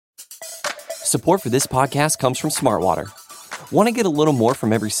Support for this podcast comes from Smartwater. Want to get a little more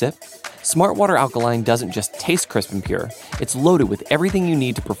from every sip? Smartwater Alkaline doesn't just taste crisp and pure, it's loaded with everything you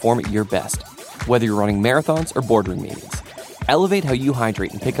need to perform at your best, whether you're running marathons or boardroom meetings. Elevate how you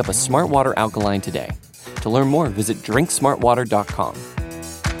hydrate and pick up a Smartwater Alkaline today. To learn more, visit drinksmartwater.com.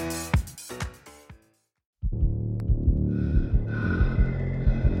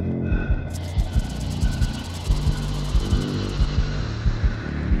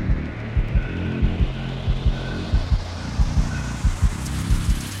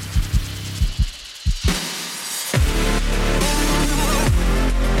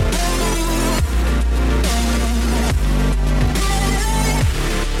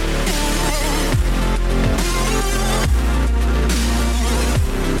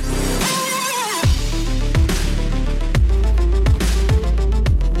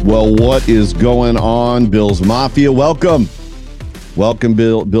 Well, what is going on, Bills Mafia? Welcome,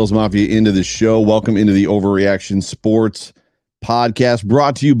 Bills Mafia, into the show. Welcome into the Overreaction Sports Podcast,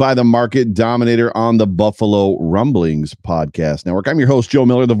 brought to you by the Market Dominator on the Buffalo Rumblings Podcast Network. I'm your host, Joe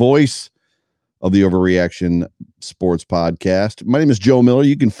Miller, the voice of the Overreaction Sports Podcast. My name is Joe Miller.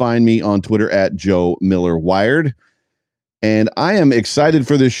 You can find me on Twitter at Joe Miller Wired. And I am excited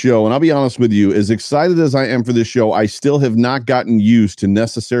for this show. And I'll be honest with you, as excited as I am for this show, I still have not gotten used to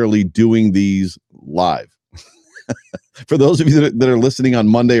necessarily doing these live. For those of you that are listening on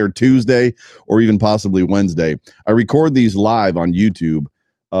Monday or Tuesday, or even possibly Wednesday, I record these live on YouTube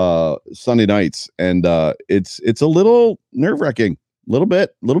Sunday nights. And it's a little nerve-wracking, a little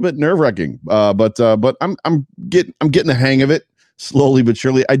bit nerve-wracking. But I'm getting the hang of it slowly but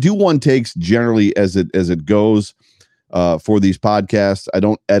surely. I do one takes generally as it goes. For these podcasts, I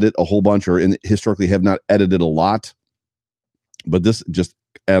don't edit a whole bunch, or historically have not edited a lot, but this just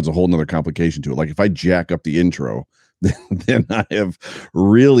adds a whole nother complication to it. Like if I jack up the intro, then I have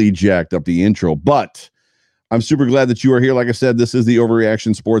really jacked up the intro. But I'm super glad that you are here. Like I said, this is the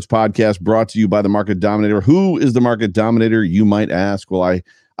Overreaction Sports Podcast, brought to you by the Market Dominator. Who is the Market Dominator, you might ask? Well,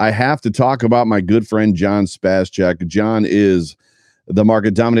 I have to talk about my good friend John Spaschek. John is the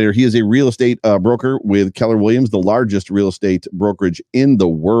Market Dominator. He is a real estate broker with Keller Williams, the largest real estate brokerage in the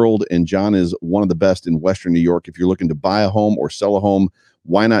world. And John is one of the best in Western New York. If you're looking to buy a home or sell a home,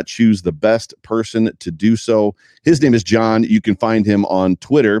 why not choose the best person to do so? His name is John. You can find him on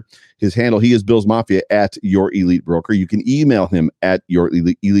Twitter. His handle, he is Bills Mafia at Your Elite Broker. You can email him at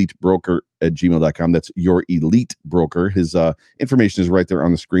yourelitebroker@gmail.com. That's Your Elite Broker. His information is right there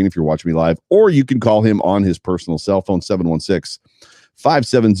on the screen if you're watching me live. Or you can call him on his personal cell phone,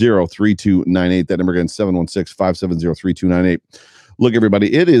 716-570-3298. That number again, 716-570-3298. Look,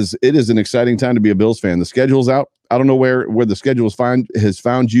 everybody, it is an exciting time to be a Bills fan. The schedule's out. I don't know where the schedule has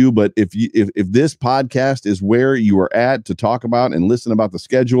found you, but if this podcast is where you are at to talk about and listen about the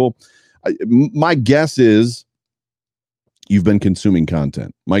schedule, my guess is you've been consuming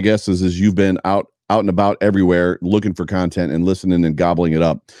content. My guess is you've been out and about everywhere looking for content and listening and gobbling it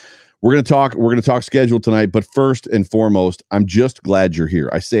up. We're going to talk schedule tonight, but first and foremost, I'm just glad you're here.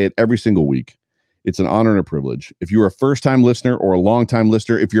 I say it every single week. It's an honor and a privilege. If you're a first-time listener or a long-time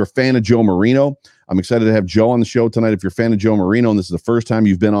listener, if you're a fan of Joe Marino, I'm excited to have Joe on the show tonight. If you're a fan of Joe Marino and this is the first time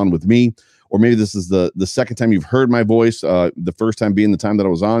you've been on with me, or maybe this is the second time you've heard my voice, the first time being the time that I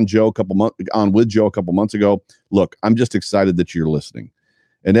was on with Joe a couple months ago. Look, I'm just excited that you're listening.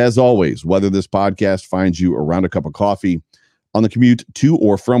 And as always, whether this podcast finds you around a cup of coffee, on the commute to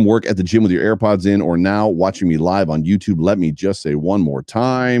or from work, at the gym with your AirPods in, or now watching me live on YouTube, let me just say one more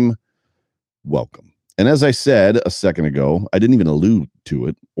time, welcome. And as I said a second ago, I didn't even allude to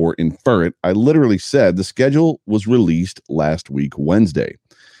it or infer it. I literally said the schedule was released last week, Wednesday.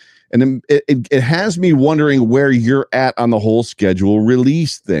 And it has me wondering where you're at on the whole schedule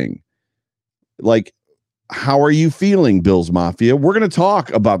release thing. Like, how are you feeling, Bills Mafia? We're going to talk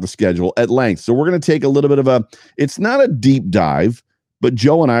about the schedule at length. So we're going to take a little bit of it's not a deep dive, but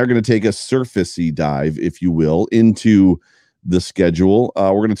Joe and I are going to take a surfacey dive, if you will, into the schedule.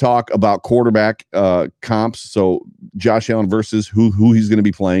 We're going to talk about quarterback comps. So Josh Allen versus who he's going to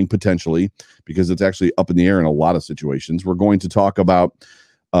be playing potentially, because it's actually up in the air in a lot of situations. We're going to talk about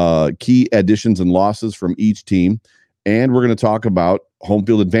key additions and losses from each team. And we're going to talk about home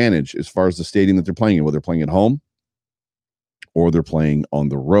field advantage as far as the stadium that they're playing in, whether they're playing at home or they're playing on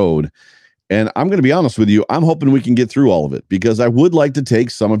the road. And I'm going to be honest with you, I'm hoping we can get through all of it, because I would like to take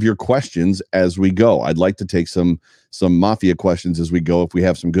some of your questions as we go. I'd like to take some Mafia questions as we go, if we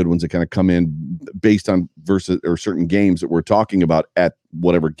have some good ones that kind of come in based on versus or certain games that we're talking about at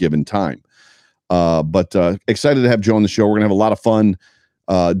whatever given time. But excited to have Joe on the show. We're going to have a lot of fun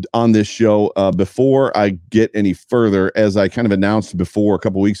on this show. Before I get any further, as I kind of announced before a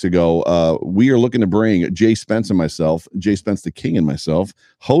couple weeks ago, we are looking to bring Jay Spence and myself, Jay Spence the King and myself,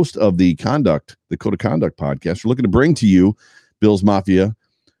 host of the Code of Conduct podcast. We're looking to bring to you Bills Mafia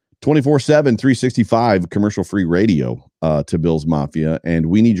 24/7, 365 commercial-free radio to Bills Mafia, and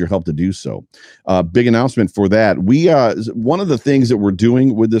we need your help to do so. Big announcement for that. One of the things that we're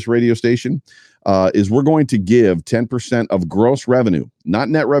doing with this radio station is we're going to give 10% of gross revenue, not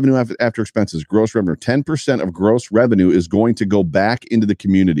net revenue after expenses, gross revenue. 10% of gross revenue is going to go back into the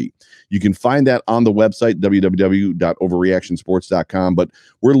community. You can find that on the website, www.overreactionsports.com. But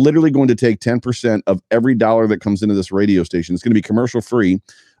we're literally going to take 10% of every dollar that comes into this radio station. It's going to be commercial free,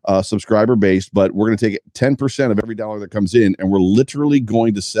 subscriber based, but we're going to take 10% of every dollar that comes in, and we're literally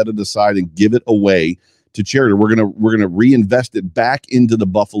going to set it aside and give it away to charity. We're gonna reinvest it back into the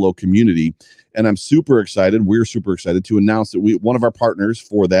Buffalo community. And I'm super excited. We're super excited to announce that one of our partners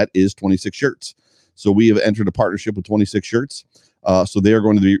for that is 26 Shirts. So we have entered a partnership with 26 Shirts. So they are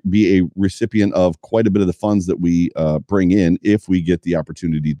going to be a recipient of quite a bit of the funds that we bring in if we get the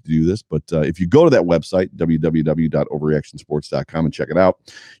opportunity to do this. But if you go to that website, www.overreactionsports.com, and check it out,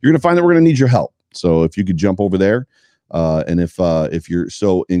 you're going to find that we're going to need your help. So if you could jump over there, and if you're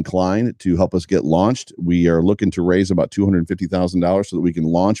so inclined to help us get launched, we are looking to raise about $250,000 so that we can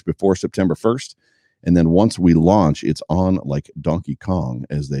launch before September 1st. And then once we launch, it's on like Donkey Kong,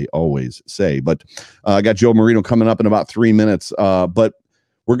 as they always say. But I got Joe Marino coming up in about 3 minutes. But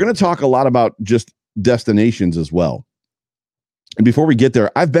we're going to talk a lot about just destinations as well. And before we get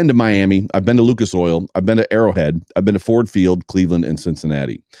there, I've been to Miami. I've been to Lucas Oil. I've been to Arrowhead. I've been to Ford Field, Cleveland, and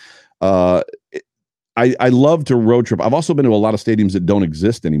Cincinnati. I love to road trip. I've also been to a lot of stadiums that don't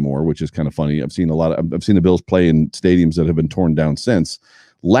exist anymore, which is kind of funny. I've seen the Bills play in stadiums that have been torn down since.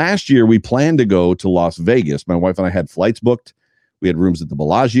 Last year, we planned to go to Las Vegas. My wife and I had flights booked. We had rooms at the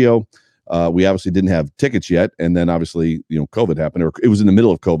Bellagio. We obviously didn't have tickets yet. And then obviously, COVID happened, or it was in the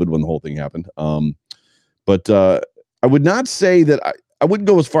middle of COVID when the whole thing happened. But I would not say that I wouldn't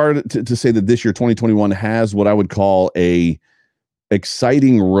go as far to say that this year, 2021, has what I would call a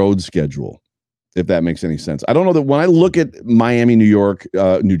exciting road schedule, if that makes any sense. I don't know that when I look at Miami, New York,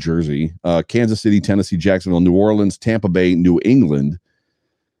 New Jersey, Kansas City, Tennessee, Jacksonville, New Orleans, Tampa Bay, New England.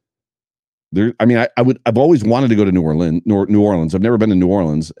 I've always wanted to go to New Orleans. I've never been to New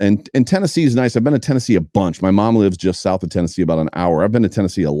Orleans, and Tennessee is nice. I've been to Tennessee a bunch. My mom lives just south of Tennessee, about an hour. I've been to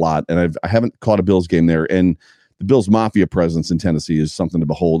Tennessee a lot, and I haven't caught a Bills game there. And the Bills Mafia presence in Tennessee is something to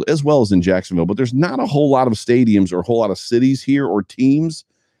behold, as well as in Jacksonville. But there's not a whole lot of stadiums or a whole lot of cities here or teams.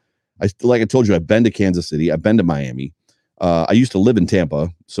 Like I told you, I've been to Kansas City. I've been to Miami. I used to live in Tampa.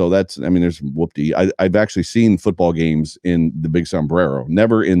 So there's whoop-dee. I've actually seen football games in the Big Sombrero,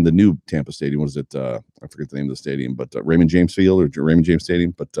 never in the new Tampa Stadium. Was it, I forget the name of the stadium, but Raymond James Field or Raymond James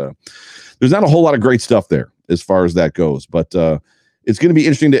Stadium. But there's not a whole lot of great stuff there as far as that goes. But it's going to be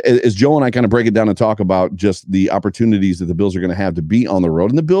interesting as Joe and I kind of break it down and talk about just the opportunities that the Bills are going to have to be on the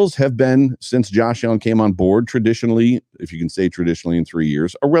road. And the Bills have been, since Josh Allen came on board, traditionally, if you can say traditionally in 3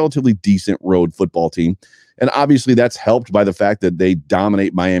 years, a relatively decent road football team. And obviously that's helped by the fact that they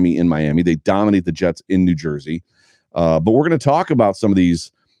dominate Miami in Miami. They dominate the Jets in New Jersey. But we're going to talk about some of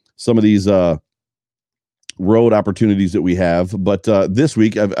these road opportunities that we have. But this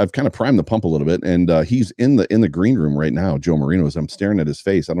week I've kind of primed the pump a little bit, and he's in the green room right now. Joe Marino, as I'm staring at his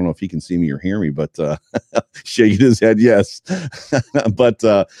face. I don't know if he can see me or hear me, but shaking his head yes. But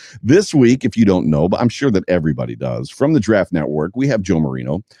this week, if you don't know, but I'm sure that everybody does, from the Draft Network, we have Joe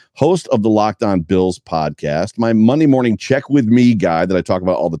Marino, host of the Locked On Bills podcast, my Monday morning check with me guy that I talk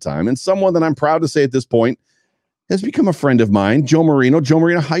about all the time, and someone that I'm proud to say at this point has become a friend of mine, Joe Marino. Joe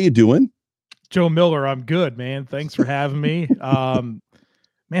Marino, how you doing? Joe Miller, I'm good, man. Thanks for having me. Man,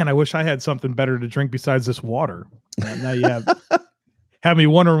 I wish I had something better to drink besides this water. Now you have me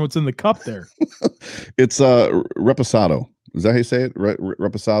wondering what's in the cup there. It's Reposado. Is that how you say it?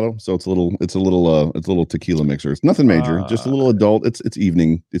 Reposado. So it's a little tequila mixer. It's nothing major, just a little adult. It's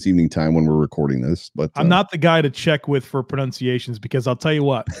evening time when we're recording this. But I'm not the guy to check with for pronunciations, because I'll tell you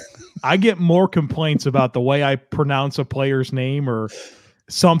what, I get more complaints about the way I pronounce a player's name or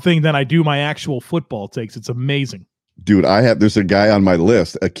something than I do my actual football takes. It's amazing. Dude, there's a guy on my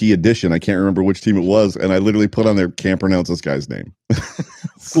list, a key addition. I can't remember which team it was, and I literally put on there, can't pronounce this guy's name.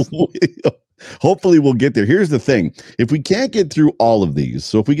 Hopefully we'll get there. Here's the thing. If we can't get through all of these,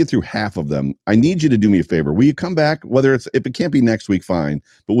 so if we get through half of them, I need you to do me a favor. Will you come back? If it can't be next week, fine.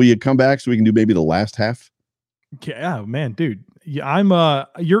 But will you come back so we can do maybe the last half? Yeah, man, dude. Yeah,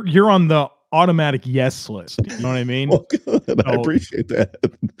 you're on the automatic yes list. You know what I mean? Well, good. I appreciate that.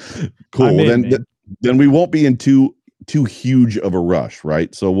 Cool. Then we won't be in too too huge of a rush,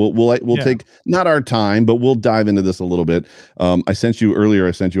 right? So we'll take not our time, but we'll dive into this a little bit. I sent you earlier. I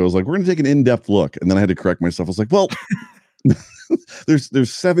was like, we're going to take an in-depth look, and then I had to correct myself. I was like, well,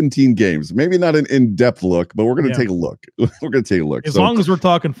 there's 17 games, maybe not an in-depth look, but we're going to take a look. We're going to take a look. As long as we're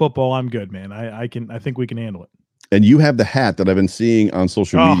talking football, I'm good, man. I think we can handle it. And you have the hat that I've been seeing on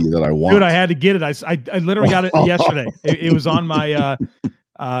social media that I want. Dude, I had to get it. I literally got it yesterday. It was on my.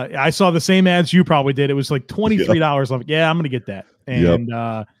 I saw the same ads you probably did. It was like $23. I'm like, I'm going to get that.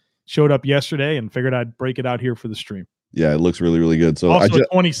 And showed up yesterday and figured I'd break it out here for the stream. Yeah, it looks really, really good. So also a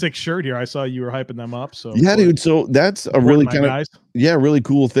 26 shirt here. I saw you were hyping them up. So yeah, dude. So that's a really kind of really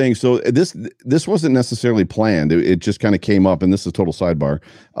cool thing. So this wasn't necessarily planned. It just kind of came up, and this is a total sidebar.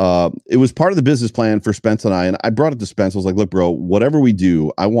 It was part of the business plan for Spence and I brought it to Spence. I was like, look, bro, whatever we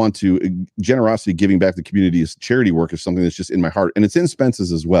do, I want to generosity, giving back to the community, is charity work is something that's just in my heart, and it's in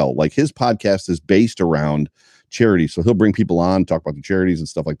Spence's as well. Like his podcast is based around charity, so he'll bring people on, talk about the charities and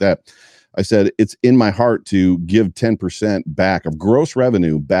stuff like that. I said, it's in my heart to give 10% back of gross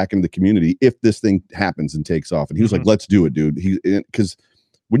revenue back into the community if this thing happens and takes off. And he was like, let's do it, dude. Because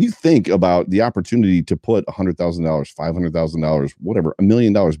when you think about the opportunity to put $100,000, $500,000, whatever, $1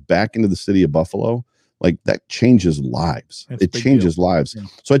 million back into the city of Buffalo, like that changes lives. It changes lives. Yeah.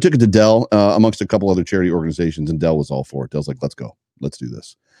 So I took it to Dell amongst a couple other charity organizations, and Dell was all for it. Dell's like, let's go. Let's do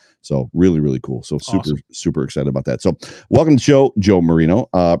this. So really, really cool. So super excited about that. So welcome to the show, Joe Marino.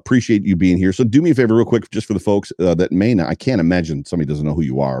 Appreciate you being here. So do me a favor real quick, just for the folks that may not, I can't imagine somebody doesn't know who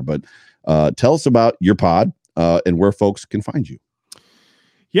you are, but tell us about your pod and where folks can find you.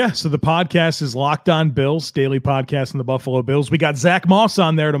 Yeah, so the podcast is Locked On Bills, daily podcast on the Buffalo Bills. We got Zach Moss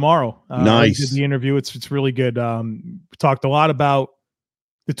on there tomorrow. Nice. Did the interview. It's really good. We talked a lot about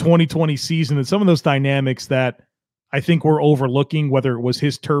the 2020 season and some of those dynamics that I think we're overlooking, whether it was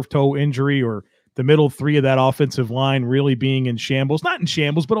his turf toe injury or the middle three of that offensive line really being in shambles, not in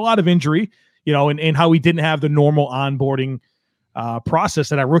shambles, but a lot of injury, and how he didn't have the normal onboarding process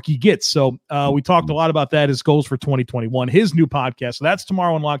that a rookie gets. So we talked a lot about that, his goals for 2021, his new podcast. So that's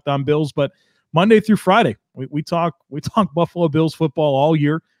tomorrow on Locked On Bills, but Monday through Friday, we talk Buffalo Bills football all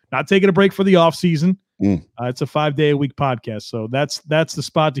year, not taking a break for the off season. It's a 5-day-a-week podcast. So that's the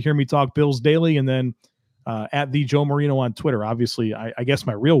spot to hear me talk Bills daily. And then at the Joe Marino on Twitter. Obviously, I guess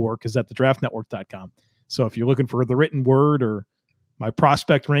my real work is at thedraftnetwork.com. So if you're looking for the written word or my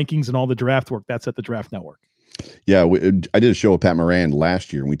prospect rankings and all the draft work, that's at the Draft Network. Yeah, I did a show with Pat Moran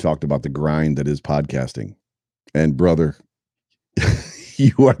last year, and we talked about the grind that is podcasting. And brother,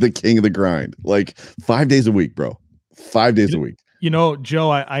 you are the king of the grind. Like 5 days a week, bro. 5 days a week.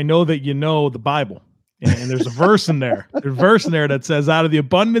 Joe, I know that you know the Bible. And there's a verse in there. There's a verse in there that says, out of the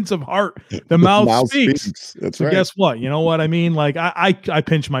abundance of heart, the mouth speaks. That's so right. Guess what? You know what I mean? Like I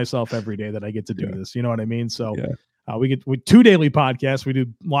pinch myself every day that I get to do this. You know what I mean? So we get 2 daily podcasts. We do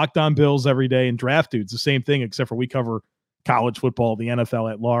Locked On Bills every day, and Draft Dudes the same thing, except for we cover college football, the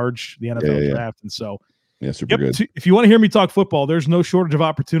NFL at large, the NFL draft. And so super good. If you want to hear me talk football, there's no shortage of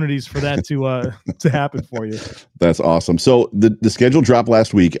opportunities for that to happen for you. That's awesome. So the schedule dropped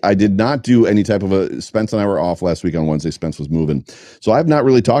last week. I did not do any type of Spence and I were off last week on Wednesday. Spence was moving. So I've not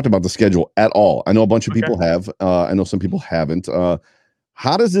really talked about the schedule at all. I know a bunch of people have. I know some people haven't.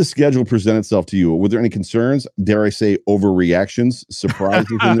 How does this schedule present itself to you? Were there any concerns? Dare I say overreactions,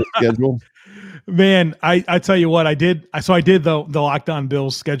 surprises in the schedule? Man, I tell you what, I did the Locked On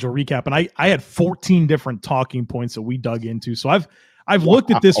Bills schedule recap, and I had 14 different talking points that we dug into. So I've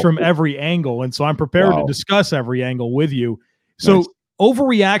looked at this from every angle, and so I'm prepared to discuss every angle with you. So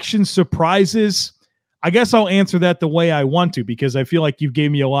overreaction, surprises, I guess I'll answer that the way I want to, because I feel like you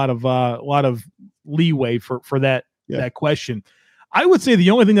gave me a lot of leeway for that question. I would say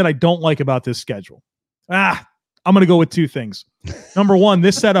the only thing that I don't like about this schedule, I'm going to go with 2 things. Number one,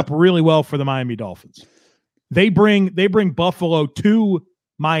 this set up really well for the Miami Dolphins. They bring Buffalo to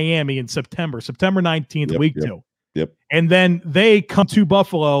Miami in September 19th, week 2. Yep. And then they come to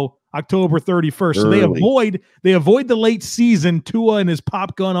Buffalo October 31st. So they avoid the late season Tua and his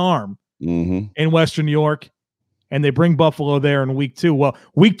pop gun arm in Western New York, and they bring Buffalo there in week 2. Well,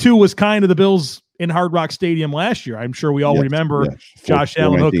 week 2 was kind of the Bills in Hard Rock Stadium last year. I'm sure we all remember Josh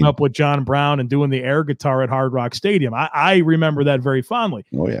Allen hooking up with John Brown and doing the air guitar at Hard Rock Stadium. I remember that very fondly.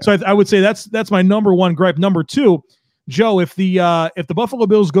 Oh, yeah. So I would say that's my number one gripe. Number 2, Joe, if the Buffalo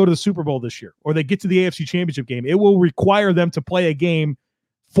Bills go to the Super Bowl this year, or they get to the AFC Championship game, it will require them to play a game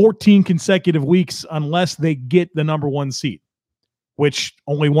 14 consecutive weeks unless they get the number 1 seed, which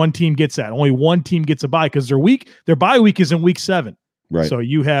only one team gets that. Only one team gets a bye, because their bye week is in week 7. Right. So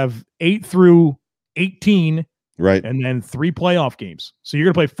you have 8 through 18, right, and then 3 playoff games. So you're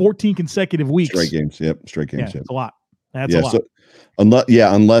going to play 14 consecutive weeks. Straight games. Yep, straight games. It's a lot. That's a lot. So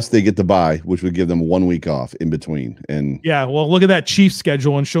unless they get the bye, which would give them 1 week off in between. And yeah, well, look at that Chiefs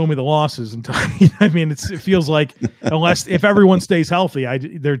schedule and show me the losses. And I mean, it feels like if everyone stays healthy,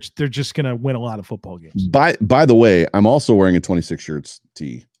 they're just going to win a lot of football games. By the way, I'm also wearing a 26 shirts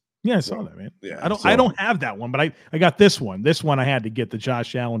tee. Yeah, I saw that, man. Yeah, I don't have that one, but I got this one. This one I had to get the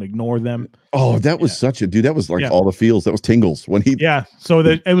Josh Allen, ignore them. Oh, that was such a dude. That was like all the feels. That was tingles when he. Yeah, so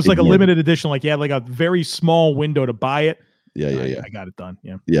it was like a limited edition. Like you had like a very small window to buy it. Yeah. I got it done.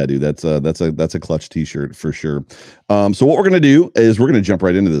 Yeah, dude. That's a clutch t-shirt for sure. So what we're gonna do is we're gonna jump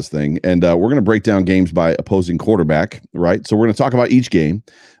right into this thing, and we're gonna break down games by opposing quarterback. Right. So we're gonna talk about each game.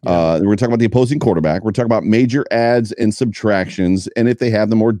 We're gonna talk about the opposing quarterback. We're talking about major adds and subtractions, and if they have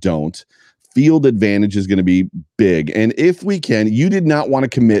them or don't. Field advantage is going to be big, and if we can, you did not want to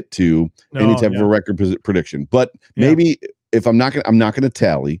commit to any type of a record prediction, but maybe if I'm not going to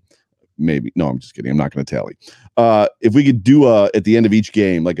tally. Maybe no, I'm just kidding. I'm not going to tally. If we could do at the end of each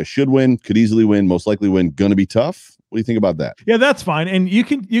game, like a should win, could easily win, most likely win, going to be tough. What do you think about that? Yeah, that's fine. And you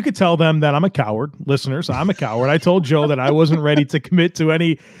could tell them that I'm a coward, listeners. I'm a coward. I told Joe that I wasn't ready to commit to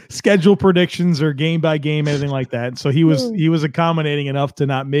any schedule predictions or game by game, anything like that. So he was accommodating enough to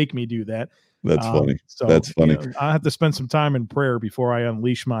not make me do that. That's funny. So that's funny. I have to spend some time in prayer before I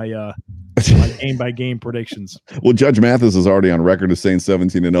unleash my game by game predictions. Well, Judge Mathis is already on record as saying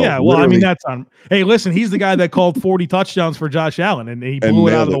 17-0. Yeah, well, I mean that's on. Hey, listen, he's the guy that called 40 touchdowns for Josh Allen, and he blew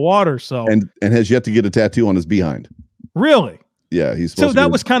it out of the water. So and has yet to get a tattoo on his behind. Really? Yeah, he's so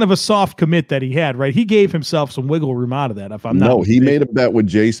that was kind of a soft commit that he had, right? He gave himself some wiggle room out of that. If I'm not mistaken. He made a bet with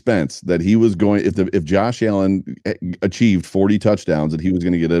Jay Spence that he was going if Josh Allen achieved 40 touchdowns, that he was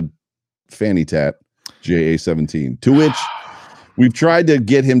going to get a fanny tat. JA17, to which we've tried to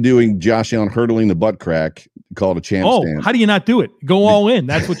get him doing Josh Allen hurdling the butt crack, called a champ stand. How do you not do it? Go all in.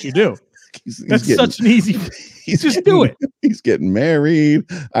 That's what you do. That's such an easy. Just do it. He's getting married.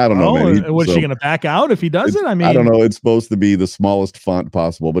 I don't know, man. Was she going to back out if he does it? I mean, I don't know. It's supposed to be the smallest font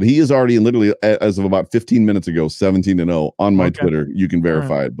possible, but he is already literally, as of about 15 minutes ago, 17-0 on my Twitter. You can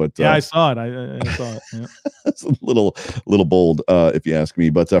verify it. But I saw it. I saw it. Yeah. It's a little bold, if you ask me.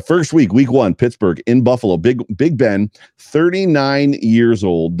 But first week 1, Pittsburgh in Buffalo. Big Ben, 39 years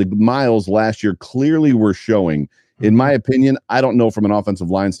old. The miles last year clearly were showing. In my opinion, I don't know from an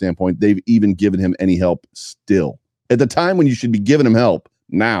offensive line standpoint, they've even given him any help still. At the time when you should be giving him help,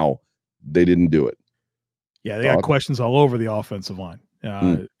 now they didn't do it. Yeah, they got questions all over the offensive line.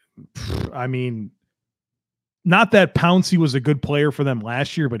 I mean, not that Pouncey was a good player for them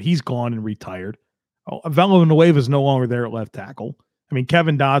last year, but he's gone and retired. Villanueva is no longer there at left tackle. I mean,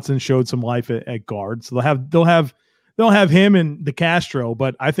 Kevin Dotson showed some life at guard, so they'll have him and the Castro,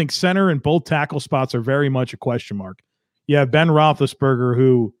 but I think center and both tackle spots are very much a question mark. You have Ben Roethlisberger,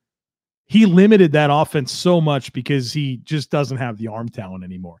 who he limited that offense so much because he just doesn't have the arm talent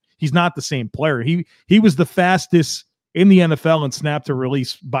anymore. He's not the same player. He was the fastest in the NFL in snap to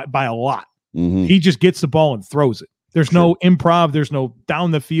release by a lot. Mm-hmm. He just gets the ball and throws it. There's no improv. There's no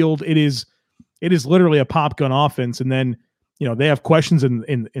down the field. It is literally a pop gun offense. And then, they have questions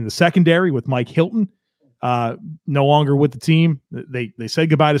in the secondary with Mike Hilton. No longer with the team. They said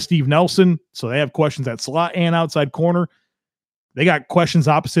goodbye to Steve Nelson, so they have questions at slot and outside corner. They got questions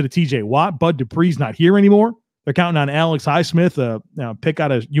opposite of TJ Watt. Bud Dupree's not here anymore. They're counting on Alex Highsmith, pick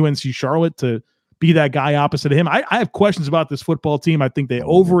out of UNC Charlotte, to be that guy opposite of him. I have questions about this football team. I think they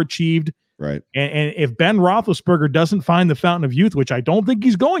overachieved. Right. And if Ben Roethlisberger doesn't find the fountain of youth, which I don't think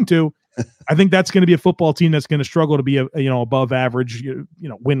he's going to, I think that's going to be a football team that's going to struggle to be a above average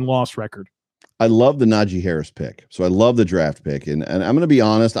win-loss record. I love the Najee Harris pick. So I love the draft pick. And I'm going to be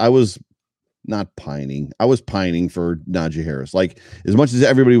honest, I was not pining. I was pining for Najee Harris. Like, as much as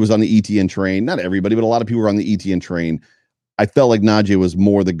everybody was on the ETN train, not everybody, but a lot of people were on the ETN train, I felt like Najee was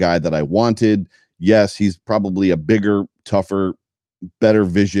more the guy that I wanted. Yes, he's probably a bigger, tougher, better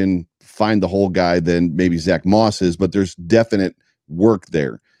vision, find the whole guy than maybe Zach Moss is, but there's definite work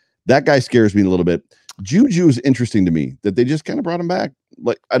there. That guy scares me a little bit. Juju is interesting to me that they just kind of brought him back.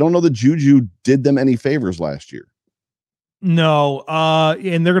 Like, I don't know that Juju did them any favors last year. No,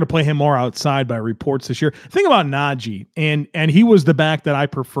 and they're going to play him more outside by reports this year. Think about Najee, and he was the back that I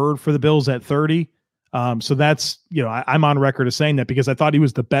preferred for the Bills at 30. So that's, I'm on record as saying that because I thought he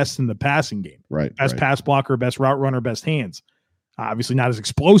was the best in the passing game. Right. Best pass blocker, best route runner, best hands. Obviously not as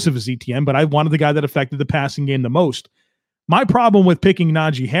explosive as ETN, but I wanted the guy that affected the passing game the most. My problem with picking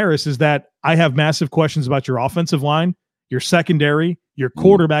Najee Harris is that I have massive questions about your offensive line, your secondary, your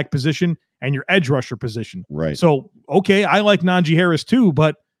quarterback position, and your edge rusher position. Right. So, okay, I like Najee Harris too,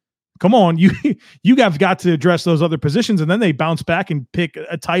 but come on, you have got to address those other positions, and then they bounce back and pick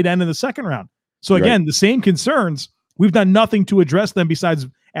a tight end in the second round. So again, the same concerns We've done nothing to address them besides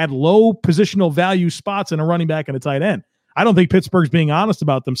add low positional value spots and a running back and a tight end. I don't think Pittsburgh's being honest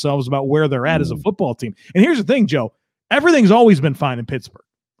about themselves about where they're at as a football team. And here's the thing, Joe. Everything's always been fine in Pittsburgh.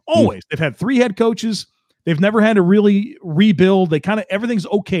 Always. They've had 3 head coaches. They've never had to really rebuild. Everything's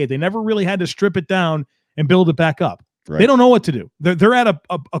okay. They never really had to strip it down and build it back up. Right. They don't know what to do. They're at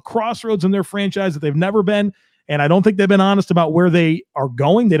a crossroads in their franchise that they've never been. And I don't think they've been honest about where they are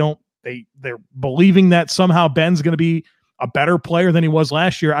going. They're believing that somehow Ben's going to be a better player than he was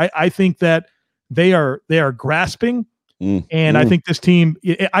last year. I think that they are grasping. And I think this team,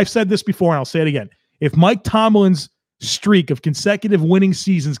 I've said this before and I'll say it again. If Mike Tomlin's streak of consecutive winning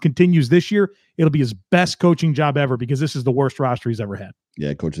seasons continues this year, it'll be his best coaching job ever because this is the worst roster he's ever had.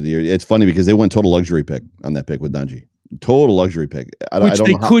 Yeah, coach of the year. It's funny because they went total luxury pick on that pick with Dungy. Total luxury pick. Which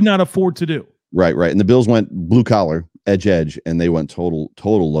they could not afford to do. Right. And the Bills went blue collar, edge, and they went total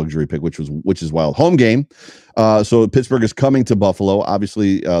luxury pick, which is wild. Home game. So Pittsburgh is coming to Buffalo.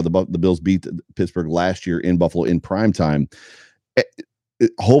 Obviously, the Bills beat Pittsburgh last year in Buffalo in prime time.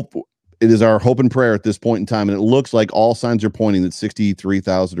 It is our hope and prayer at this point in time, and it looks like all signs are pointing that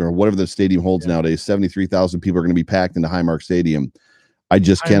 63,000 or whatever the stadium holds nowadays, 73,000 people are going to be packed into Highmark Stadium. I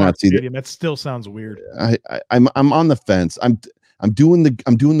just cannot see that. That still sounds weird. I'm on the fence. I'm doing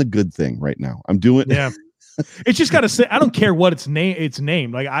the good thing right now. I'm doing. Yeah. It's just got to say, I don't care what it's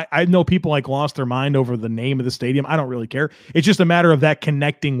named. Like I know people like lost their mind over the name of the stadium. I don't really care. It's just a matter of that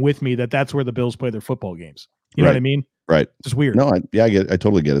connecting with me that's where the Bills play their football games. You know what I mean? Right. It's weird. No, I get it. I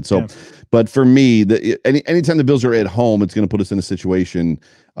totally get it. So, but for me, anytime the Bills are at home, it's going to put us in a situation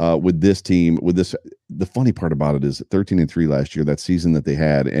with this team, the funny part about it is 13-3 last year, that season that they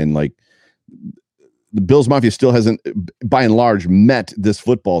had. And like the Bills Mafia still hasn't, by and large, met this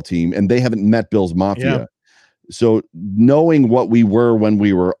football team, and they haven't met Bills Mafia. Yeah. So knowing what we were when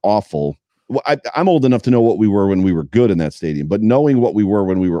we were awful, well, I'm old enough to know what we were when we were good in that stadium, but knowing what we were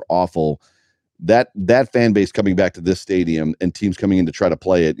when we were awful, that fan base coming back to this stadium and teams coming in to try to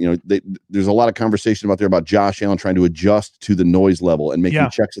play it, there's a lot of conversation out there about Josh Allen trying to adjust to the noise level and making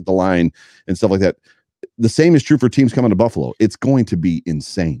checks at the line and stuff like that. The same is true for teams coming to Buffalo. It's going to be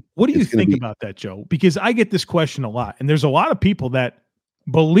insane. What do you think about that, Joe? Because I get this question a lot, and there's a lot of people that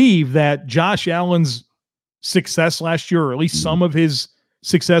believe that Josh Allen's success last year, or at least some of his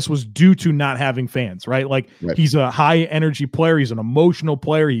success, was due to not having fans, right? Like he's a high energy player. He's an emotional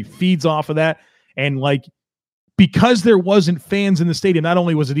player. He feeds off of that. And like, because there wasn't fans in the stadium, not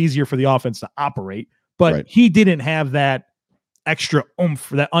only was it easier for the offense to operate, but he didn't have that extra oomph,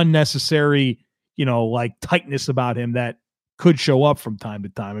 that unnecessary, like tightness about him that could show up from time to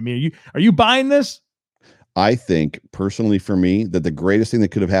time. I mean, are you buying this? I think personally for me that the greatest thing that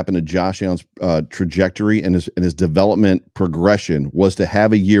could have happened to Josh Allen's trajectory and his development progression was to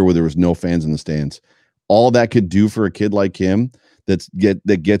have a year where there was no fans in the stands. All that could do for a kid like him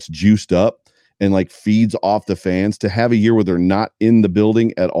that gets juiced up and like feeds off the fans, to have a year where they're not in the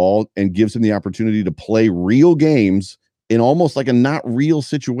building at all and gives him the opportunity to play real games in almost like a not real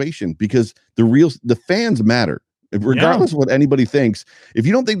situation, because the fans matter. Regardless of what anybody thinks, if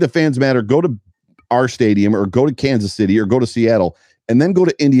you don't think the fans matter, go to our stadium or go to Kansas City or go to Seattle and then go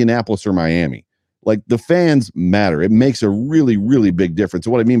to Indianapolis or Miami. Like, the fans matter. It makes a really, really big difference.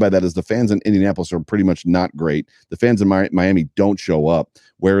 And what I mean by that is the fans in Indianapolis are pretty much not great. The fans in Miami don't show up.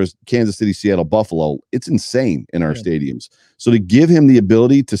 Whereas Kansas City, Seattle, Buffalo, it's insane in our stadiums. So to give him the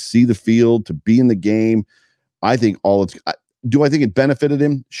ability to see the field, to be in the game, I think do I think it benefited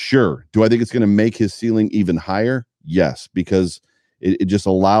him? Sure. Do I think it's going to make his ceiling even higher? Yes, because it just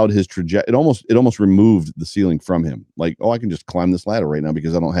allowed his trajectory. It almost removed the ceiling from him. Like, I can just climb this ladder right now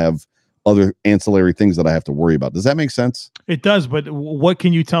because I don't have other ancillary things that I have to worry about. Does that make sense? It does, but what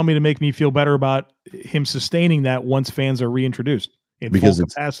can you tell me to make me feel better about him sustaining that once fans are reintroduced in full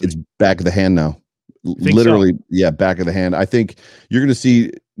capacity? It's back of the hand now. Literally, back of the hand. I think you're going to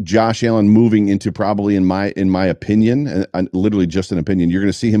see Josh Allen moving into, probably in my opinion, and literally just an opinion, you're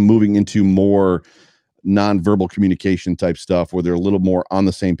going to see him moving into more nonverbal communication type stuff where they're a little more on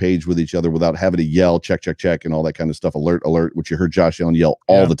the same page with each other without having to yell, check, and all that kind of stuff. Alert, which you heard Josh Allen yell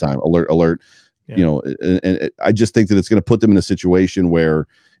all the time. Alert. Yeah. And I just think that it's going to put them in a situation where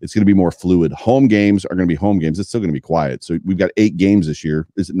it's going to be more fluid. Home games are going to be home games. It's still going to be quiet. So we've got 8 games this year.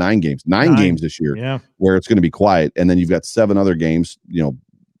 Is it 9 games? 9 games this year where it's going to be quiet. And then you've got 7 other games,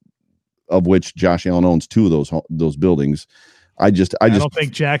 of which Josh Allen owns 2 of those buildings. I don't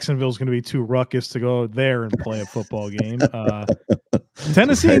think Jacksonville's going to be too ruckus to go there and play a football game.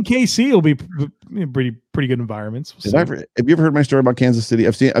 Tennessee and KC will be pretty good environments. Have you ever heard my story about Kansas City?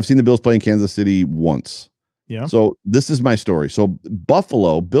 I've seen the Bills play in Kansas City once. Yeah. So this is my story. So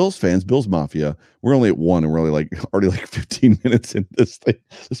Buffalo, Bills fans, Bills Mafia, we're only at 1 and we're already like 15 minutes in this thing.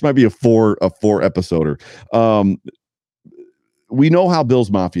 This might be a four episoder. We know how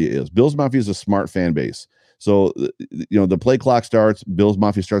Bills Mafia is. Bills Mafia is a smart fan base. So, the play clock starts, Bills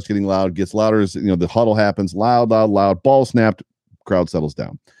Mafia starts getting loud, gets louder as, the huddle happens, loud, ball snapped, crowd settles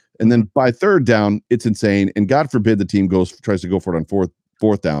down. And then by third down, it's insane. And God forbid the team tries to go for it on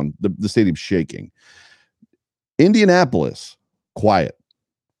fourth down. The stadium's shaking. Indianapolis, quiet.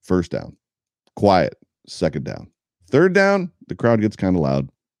 First down, quiet. Second down. Third down, the crowd gets kind of loud,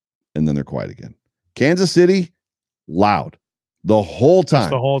 and then they're quiet again. Kansas City, loud. The whole time.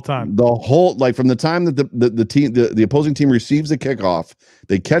 From the time that the opposing team receives the kickoff,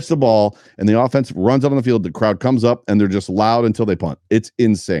 they catch the ball and the offense runs out on the field. The crowd comes up and they're just loud until they punt. It's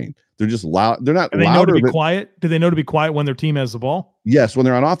insane. They're just loud. They're not. And they know to be quiet. Do they know to be quiet when their team has the ball? Yes, when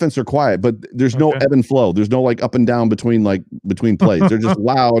they're on offense, they're quiet, but there's no ebb and flow. There's no up and down between plays. They're just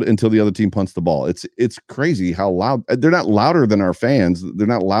loud until the other team punts the ball. It's crazy how loud. They're not louder than our fans. They're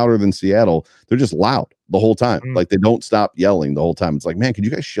not louder than Seattle. They're just loud the whole time. Like they don't stop yelling the whole time. It's like, man, could you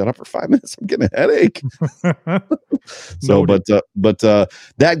guys shut up for 5 minutes? I'm getting a headache. So, but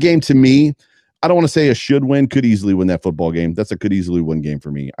that game to me, I don't want to say a should win, could easily win that football game. That's a could easily win game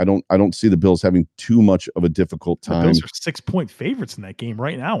for me. I don't see the Bills having too much of a difficult time. The Bills are 6-point favorites in that game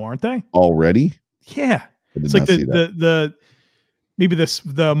right now, aren't they? Already? Yeah. It's like the maybe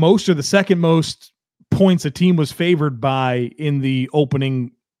the most or the second most points a team was favored by in the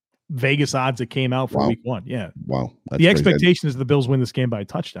opening Vegas odds that came out for week 1. Yeah. Wow. The expectation is the Bills win this game by a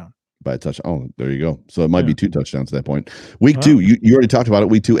touchdown. By a touchdown. Oh, there you go. So it might be 2 touchdowns at that point. Week 2, you already talked about it.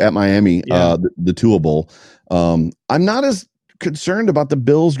 Week 2 at Miami, the Tua Bowl. I'm not as concerned about the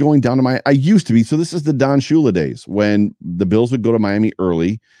Bills going down to Miami. I used to be. So this is the Don Shula days when the Bills would go to Miami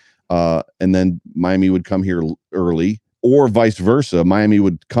early, and then Miami would come here early, or vice versa. Miami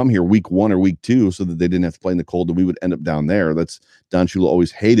would come here week 1 or week 2 so that they didn't have to play in the cold, and we would end up down there. That's Don Shula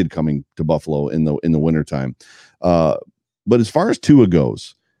always hated coming to Buffalo in the wintertime. But as far as Tua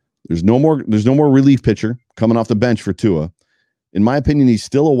goes, there's no more relief pitcher coming off the bench for Tua. In my opinion, he's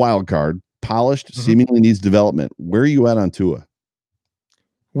still a wild card, polished, seemingly needs development. Where are you at on Tua?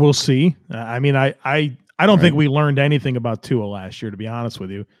 We'll see. I mean, I don't think we learned anything about Tua last year, to be honest with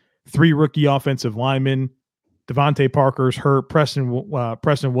you. 3 rookie offensive linemen. Devontae Parker's hurt.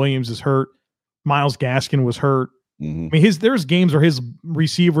 Preston Williams is hurt. Miles Gaskin was hurt. I mean, there's games where his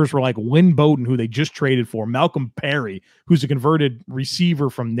receivers were like Lynn Bowden, who they just traded for, Malcolm Perry, who's a converted receiver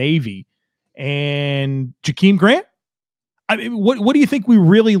from Navy, and Jakeem Grant. I mean, what do you think we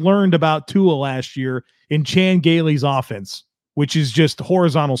really learned about Tua last year in Chan Gailey's offense, which is just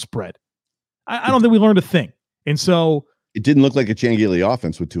horizontal spread? I don't think we learned a thing. And so it didn't look like a Chan Gailey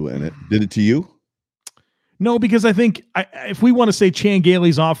offense with Tua in it. Did it to you? No, because I think if we want to say Chan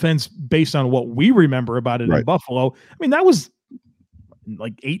Gailey's offense based on what we remember about it in Buffalo, I mean, that was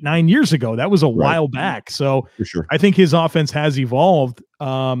like 8-9 years ago. That was a while back. So for sure, I think his offense has evolved.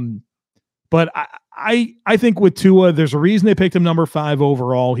 But I think with Tua, there's a reason they picked him number 5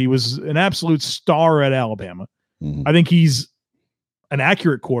 overall. He was an absolute star at Alabama. I think he's an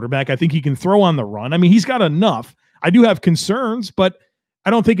accurate quarterback. I think he can throw on the run. I mean, he's got enough. I do have concerns, but I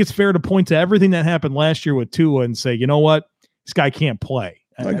don't think it's fair to point to everything that happened last year with Tua and say, you know what, this guy can't play.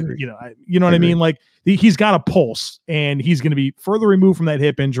 I agree. You know what I mean? Like he's got a pulse, and he's going to be further removed from that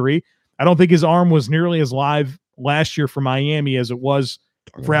hip injury. I don't think his arm was nearly as live last year for Miami as it was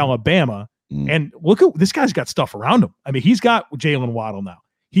for Alabama. And look at this guy's got stuff around him. I mean, he's got Jalen Waddle now.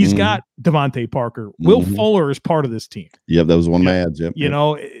 He's got Devontae Parker. Will Fuller is part of this team. Yep, that was one of my ads. Yep. You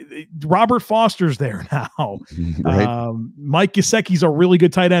know, Robert Foster's there now. Mike Gesicki's a really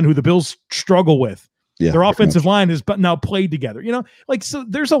good tight end who the Bills struggle with. Yeah, their offensive line has now played together. You know, like, so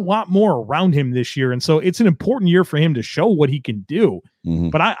there's a lot more around him this year, and so it's an important year for him to show what he can do.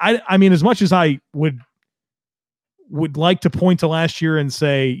 But I mean, as much as I would like to point to last year and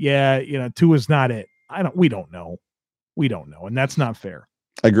say, yeah, you know, Tua's not it. We don't know, and that's not fair.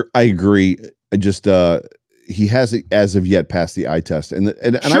 I agree. I just he hasn't as of yet passed the eye test, and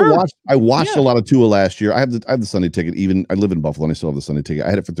sure. I watched a lot of Tua last year. I have the Sunday ticket. Even I live in Buffalo, and I still have the Sunday ticket.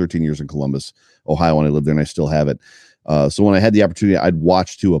 I had it for 13 years in Columbus, Ohio, when I lived there, and I still have it. So when I had the opportunity, I'd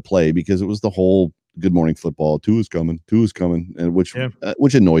watch Tua play because it was the whole Good Morning Football. Tua's coming, and which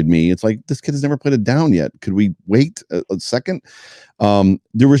annoyed me. It's like, this kid has never played a down yet. Could we wait a second?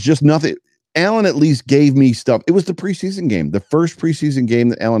 There was just nothing. Allen at least gave me stuff. It was the preseason game, the first preseason game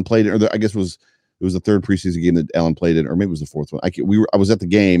that Allen played, or I guess it was the third preseason game that Allen played in, or maybe it was the fourth one. I was at the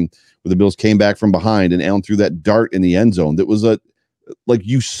game where the Bills came back from behind, and Allen threw that dart in the end zone. That was like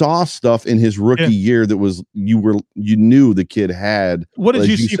you saw stuff in his rookie year that was you knew the kid had. What did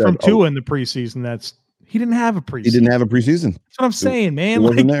you see from Tua in the preseason? He didn't have a preseason. He didn't have a preseason. That's what I'm saying, man. It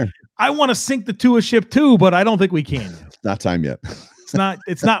wasn't there. I want to sink the Tua ship too, but I don't think we can. It's not time yet. It's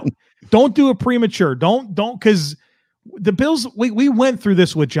not. Don't do it premature. Don't because the Bills. We went through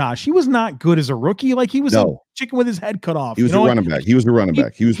this with Josh. He was not good as a rookie. Like he was a chicken with his head cut off. He was a running back. He was a running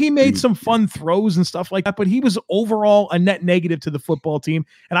back. He made some fun throws and stuff like that, but he was overall a net negative to the football team,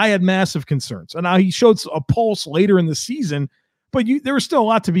 and I had massive concerns. And now he showed a pulse later in the season, but there was still a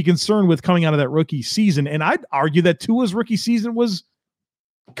lot to be concerned with coming out of that rookie season. And I'd argue that Tua's rookie season was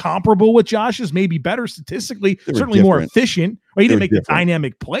comparable with Josh's, maybe better statistically, certainly more efficient. Well, he didn't make the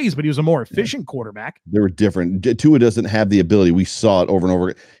dynamic plays, but he was a more efficient quarterback. They were different. Tua doesn't have the ability. We saw it over and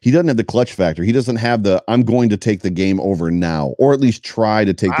over. He doesn't have the clutch factor. He doesn't have the I'm going to take the game over now, or at least try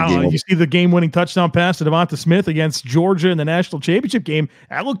to take the game over. You see the game-winning touchdown pass to Devonta Smith against Georgia in the national championship game.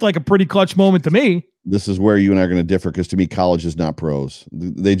 That looked like a pretty clutch moment to me. This is where you and I are going to differ because to me, college is not pros.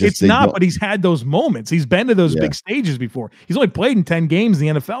 It's not, but he's had those moments. He's been to those big stages before. He's only played in 10 games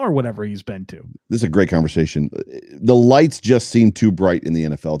in the NFL or whatever he's been to. This is a great conversation. The lights just seem too bright in the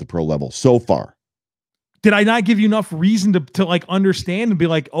NFL at the pro level so far. Did I not give you enough reason to like understand and be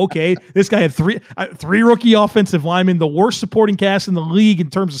like, okay, this guy had three rookie offensive linemen, the worst supporting cast in the league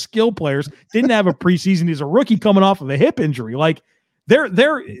in terms of skill players, didn't have a preseason. He's a rookie coming off of a hip injury. Like,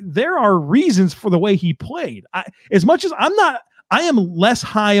 there are reasons for the way he played. As much as I am less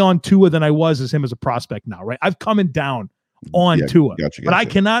high on Tua than I was as him as a prospect now, right? I've come down on Tua, but I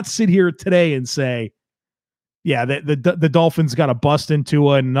cannot sit here today and say, yeah, the Dolphins got a bust in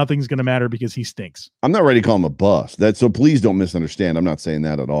Tua and nothing's going to matter because he stinks. I'm not ready to call him a bust. So please don't misunderstand. I'm not saying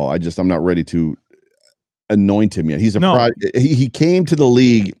that at all. I'm not ready to anoint him yet. He's he came to the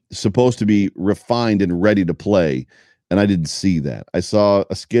league supposed to be refined and ready to play. And I didn't see that. I saw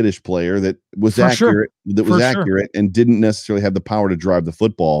a skittish player that was accurate, and didn't necessarily have the power to drive the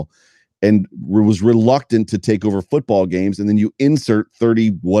football and was reluctant to take over football games. And then you insert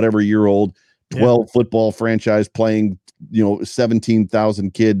 30-whatever-year-old 12 football franchise playing,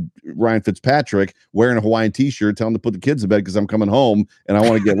 17,000 kid Ryan Fitzpatrick wearing a Hawaiian t-shirt, telling him to put the kids to bed because I'm coming home and I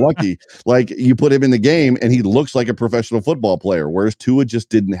want to get lucky. Like you put him in the game and he looks like a professional football player, whereas Tua just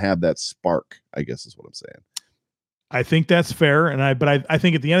didn't have that spark, I guess is what I'm saying. I think that's fair, but I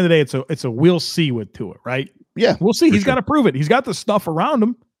think at the end of the day, it's a we'll see with Tua, right? Yeah, we'll see. He's got to prove it. He's got the stuff around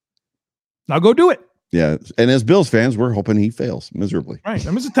him. Now go do it. Yeah, and as Bills fans, we're hoping he fails miserably. Right. I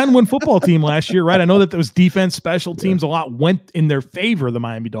mean, it's a 10-win football team last year, right? I know that those defense, special teams, a lot went in their favor of the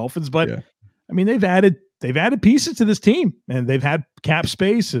Miami Dolphins, but I mean, they've added pieces to this team, and they've had cap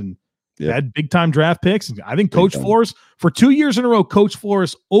space and had big time draft picks. And I think Coach Flores for 2 years in a row, Coach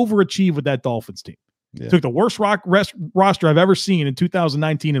Flores overachieved with that Dolphins team. Yeah. Took the worst roster I've ever seen in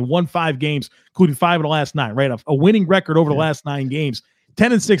 2019 and won 5 games, including 5 of the last 9, right? A winning record over the last 9 games,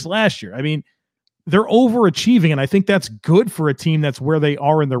 10-6 last year. I mean, they're overachieving, and I think that's good for a team that's where they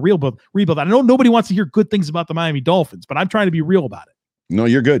are in the rebuild. I know nobody wants to hear good things about the Miami Dolphins, but I'm trying to be real about it. No,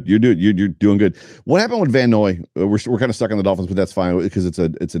 you're good. You're doing good. What happened with Van Noy? We're kind of stuck on the Dolphins, but that's fine because it's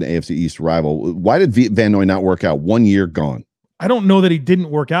an AFC East rival. Why did Van Noy not work out? 1 year gone. I don't know that he didn't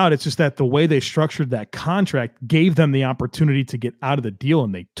work out. It's just that the way they structured that contract gave them the opportunity to get out of the deal,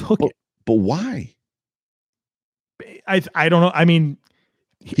 and they took it. But why? I don't know. I mean,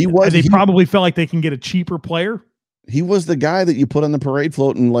 they probably felt like they can get a cheaper player. He was the guy that you put on the parade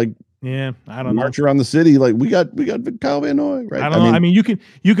float and I don't march around the city like we got Kyle Van Noy, right? I don't know. I mean, you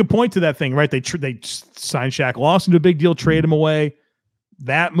could point to that thing, right? They signed Shaq Lawson to a big deal, trade him away.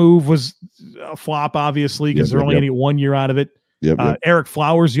 That move was a flop, obviously, because they're only going to get 1 year out of it. Eric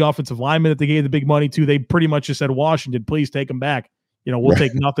Flowers, the offensive lineman that they gave the big money to, they pretty much just said, Washington, please take him back. We'll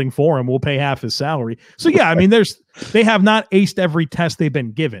take nothing for him. We'll pay half his salary. So yeah, I mean, they have not aced every test they've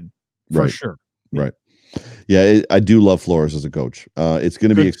been given for sure. Right. Yeah, I do love Flores as a coach. It's going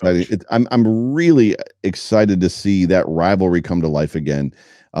to be exciting. I'm really excited to see that rivalry come to life again.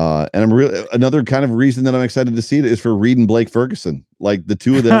 And I'm really another kind of reason that I'm excited to see it is for Reed and Blake Ferguson, like the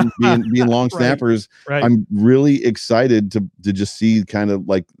two of them being long snappers. Right. I'm really excited to just see kind of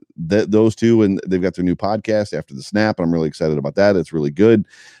like those two, and they've got their new podcast After the Snap. I'm really excited about that. It's really good.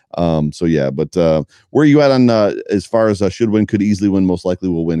 So yeah, but where are you at on as far as should win, could easily win, most likely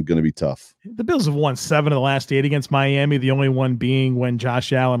will win, going to be tough? The Bills have won 7 of the last 8 against Miami. The only one being when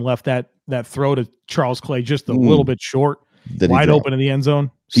Josh Allen left that throw to Charles Clay just a little bit short, wide open in the end zone.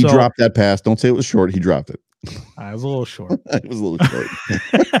 He dropped that pass. Don't say it was short. He dropped it. I was a little short. It was a little short.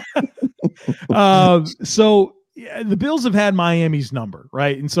 So the Bills have had Miami's number,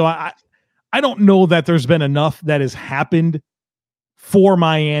 right? And so I don't know that there's been enough that has happened for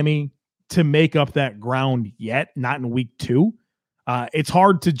Miami to make up that ground yet, not in week 2. It's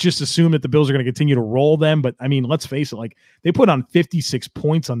hard to just assume that the Bills are going to continue to roll them, but I mean, let's face it, like they put on 56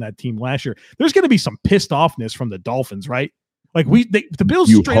 points on that team last year. There's going to be some pissed offness from the Dolphins, right? Like the Bills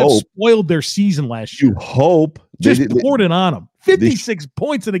straight up spoiled their season last year. You hope just poured it on them. 56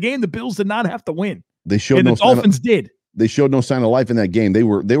 points in the game. The Bills did not have to win. They showed and no the Dolphins did. They showed no sign of life in that game. They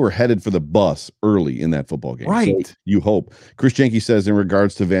were headed for the bus early in that football game. Right. So you hope. Chris Jenke says in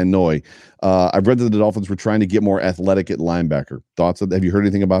regards to Van Noy, I've read that the Dolphins were trying to get more athletic at linebacker. Thoughts? Have you heard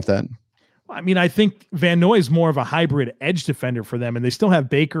anything about that? I mean, I think Van Noy is more of a hybrid edge defender for them, and they still have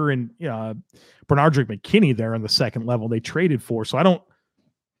Baker and Bernardrick McKinney there on the second level they traded for. So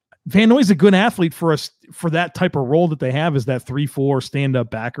Van Noy's a good athlete for us for that type of role that they have is that 3-4 stand-up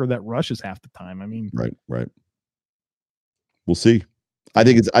backer that rushes half the time. I mean, right. We'll see. I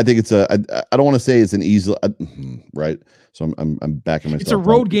think it's I don't want to say it's an easy right. So I'm backing myself. It's a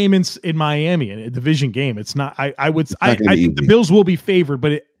road game in Miami, a division game. It's not. I think the Bills will be favored,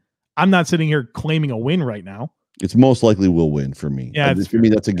 but I'm not sitting here claiming a win right now. It's most likely will win for me. Yeah, for me,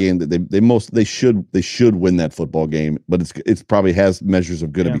 that's a game that they should win that football game, but it's probably has measures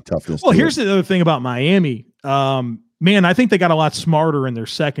of going to be toughness. Well, here's the other thing about Miami. Man, I think they got a lot smarter in their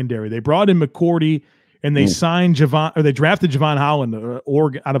secondary. They brought in McCourty. And they signed they drafted Javon Holland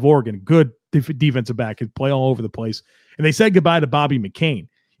out of Oregon. Good defensive back, could play all over the place. And they said goodbye to Bobby McCain.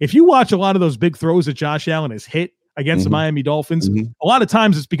 If you watch a lot of those big throws that Josh Allen has hit against the Miami Dolphins, a lot of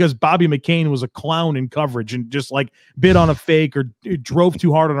times it's because Bobby McCain was a clown in coverage and just like bid on a fake or drove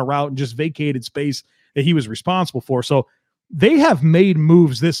too hard on a route and just vacated space that he was responsible for. So they have made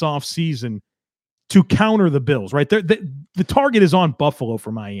moves this offseason to counter the Bills, right? The target is on Buffalo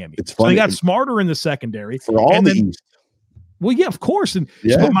for Miami. It's funny. So they got smarter in the secondary. For all the East. Well, yeah, of course. And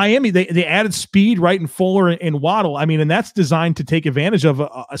but Miami, they added speed, right, and Fuller and Waddle. I mean, and that's designed to take advantage of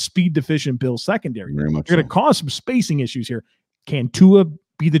a speed-deficient Bills secondary. Very much They're going to cause some spacing issues here. Can Tua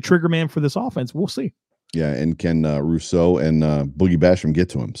be the trigger man for this offense? We'll see. Yeah, and can Rousseau and Boogie Basham get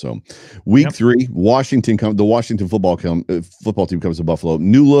to him? So, week 3, the Washington football team comes to Buffalo.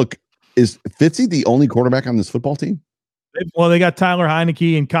 New look. Is Fitzy the only quarterback on this football team? Well, they got Tyler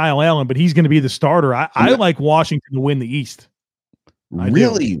Heineke and Kyle Allen, but he's going to be the starter. I like Washington to win the East.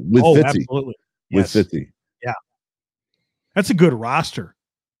 Really? With Fitzy? Absolutely. With Fitzy. Yeah. That's a good roster.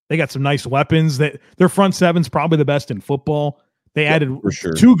 They got some nice weapons. Their front seven's probably the best in football. They added for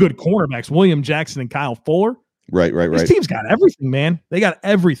sure 2 good cornerbacks, William Jackson and Kyle Fuller. Right. This team's got everything, man. They got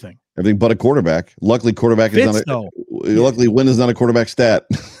everything. Everything but a quarterback. Luckily, luckily, win is not a quarterback stat.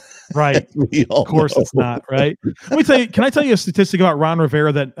 Right. Of course it's not, right? Let me tell you, can I tell you a statistic about Ron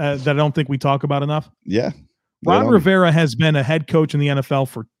Rivera that I don't think we talk about enough? Yeah. Ron Rivera has been a head coach in the NFL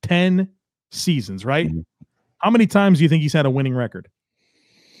for 10 seasons, right? Mm-hmm. How many times do you think he's had a winning record?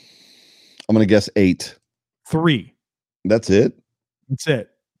 I'm going to guess 8. 3. That's it? That's it.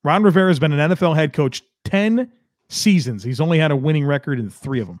 Ron Rivera has been an NFL head coach 10 seasons. He's only had a winning record in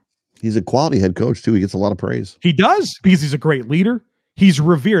 3 of them. He's a quality head coach, too. He gets a lot of praise. He does, because he's a great leader. He's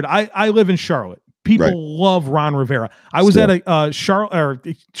revered. I live in Charlotte. People love Ron Rivera. I was at a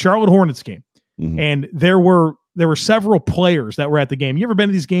Charlotte Hornets game, and there were several players that were at the game. You ever been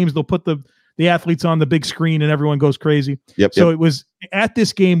to these games? They'll put the athletes on the big screen, and everyone goes crazy. Yep. So it was at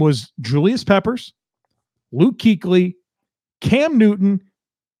this game was Julius Peppers, Luke Kuechly, Cam Newton,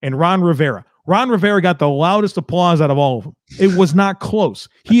 and Ron Rivera. Ron Rivera got the loudest applause out of all of them. It was not close.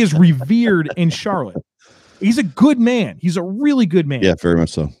 He is revered in Charlotte. He's a good man. He's a really good man. Yeah, very much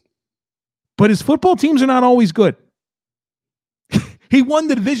so. But his football teams are not always good. He won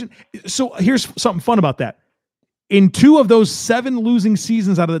the division. So here's something fun about that. In 2 of those 7 losing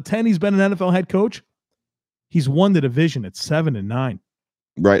seasons out of the 10 he's been an NFL head coach, he's won the division at 7-9.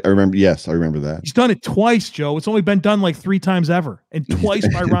 Right. I remember. Yes, I remember that. He's done it twice, Joe. It's only been done like 3 times ever, and twice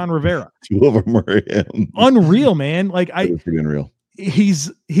by Ron Rivera. 2 of them were him. Unreal, man. Like pretty unreal. He's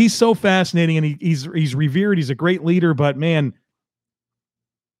so fascinating, and he's revered. He's a great leader, but man,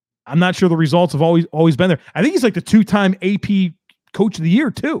 I'm not sure the results have always been there. I think he's like the 2-time AP Coach of the Year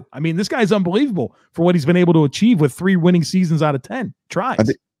too. I mean, this guy's unbelievable for what he's been able to achieve with 3 winning seasons out of 10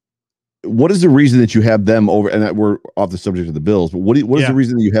 tries. What is the reason that you have them over? And we're off the subject of the Bills, but what is the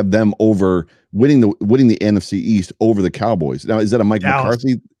reason that you have them over winning the NFC East over the Cowboys? Now, is that a Mike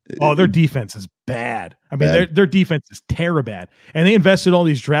McCarthy? Oh, their defense is bad. I mean, their defense is terrible bad, and they invested all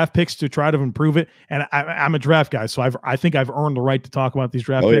these draft picks to try to improve it. And I'm a draft guy, so I think I've earned the right to talk about these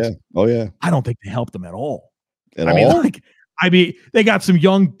draft picks. Oh yeah. I don't think they helped them at all. I mean, they got some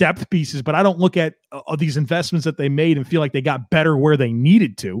young depth pieces, but I don't look at these investments that they made and feel like they got better where they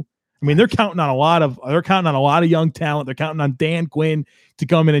needed to. I mean, they're counting on a lot of young talent. They're counting on Dan Quinn to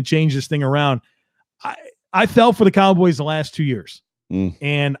come in and change this thing around. I fell for the Cowboys the last 2 years,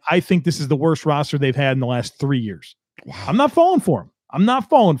 and I think this is the worst roster they've had in the last 3 years. Wow. I'm not falling for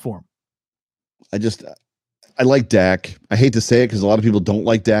them. I like Dak. I hate to say it because a lot of people don't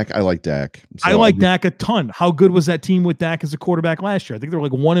like Dak. I like Dak. So I like Dak a ton. How good was that team with Dak as a quarterback last year? I think they were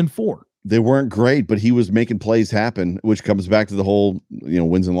like 1-4. They weren't great, but he was making plays happen, which comes back to the whole,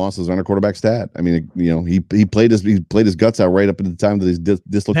 wins and losses on a quarterback stat. I mean, he played his guts out right up at the time that he's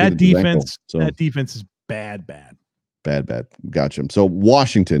dislocated his ankle. So that defense is bad. Bad. Gotcha. So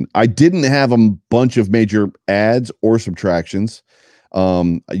Washington, I didn't have a bunch of major adds or subtractions.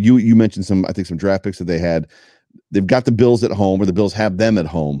 You mentioned some draft picks that they had. They've got the Bills at home, or the Bills have them at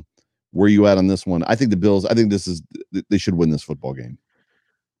home. Where are you at on this one? I think the Bills, they should win this football game.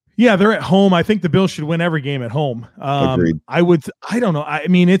 Yeah, they're at home. I think the Bills should win every game at home. Agreed. I don't know. I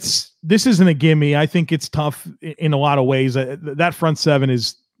mean, this isn't a gimme. I think it's tough in a lot of ways. That front seven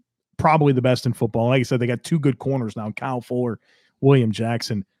is probably the best in football. Like I said, they got two good corners now, Kyle Fuller, William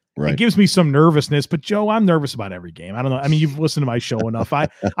Jackson. Right. It gives me some nervousness, but Joe, I'm nervous about every game. I don't know. I mean, you've listened to my show enough. I'm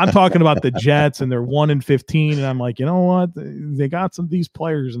talking about the Jets and they're 1-15, and I'm like, you know what? They got some of these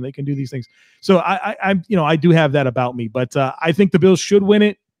players and they can do these things. So I do have that about me, but I think the Bills should win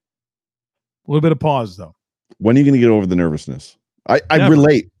it. A little bit of pause though. When are you going to get over the nervousness? I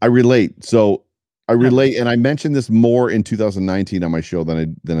relate. So I relate, and I mentioned this more in 2019 on my show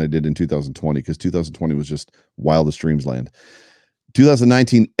than I did in 2020, because 2020 was just wildest dreams land.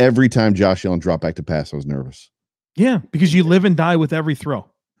 2019, every time Josh Allen dropped back to pass, I was nervous. Yeah, because you live and die with every throw.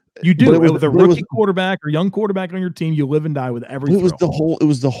 You do. With a rookie quarterback or young quarterback on your team, you live and die with every throw. It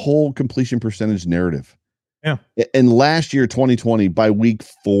was the whole completion percentage narrative. Yeah. And last year, 2020, by week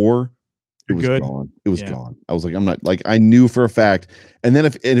 4, it was good. gone. It was gone. I was like, I'm not, like, I knew for a fact. And then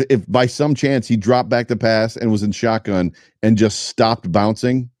if by some chance he dropped back to pass and was in shotgun and just stopped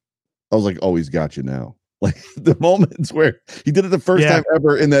bouncing, I was like, oh, he's got you now. Like the moments where he did it the first time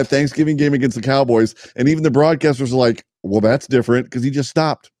ever in that Thanksgiving game against the Cowboys. And even the broadcasters are like, well, that's different because he just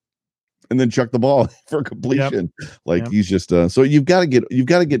stopped and then chucked the ball for completion. Yep. Like he's just, so you've got to get,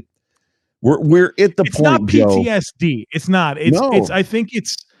 we're at the point. It's not PTSD. Joe. It's not,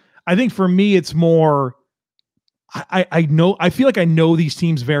 I think for me, it's more, I feel like I know these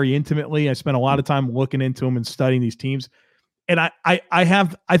teams very intimately. I spent a lot of time looking into them and studying these teams. And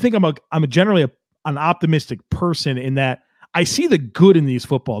I think I'm generally an optimistic person in that I see the good in these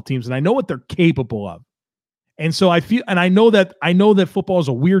football teams and I know what they're capable of. And so I know that football is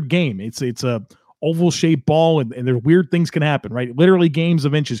a weird game. It's a oval shaped ball and there's weird things can happen, right? Literally games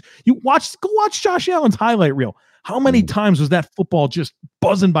of inches. Go watch Josh Allen's highlight reel. How many times was that football just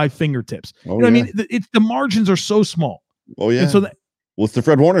buzzing by fingertips? Oh, what I mean? The margins are so small. Oh yeah. And so it's the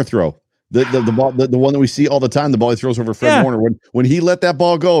Fred Warner throw. The ball, the one that we see all the time, the ball he throws over Fred Warner. When he let that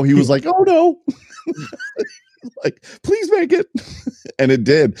ball go, he was like, oh no. Like, please make it. And it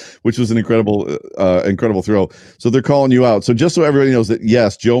did, which was an incredible throw. So they're calling you out. So just so everybody knows that,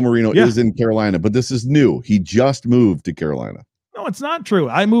 yes, Joe Marino is in Carolina, but this is new. He just moved to Carolina. No, it's not true.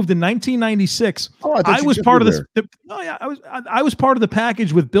 I moved in 1996. Oh, I was part of this. I was part of the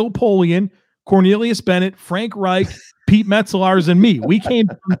package with Bill Polian, Cornelius Bennett, Frank Reich, Pete Metzelaars, and me. We came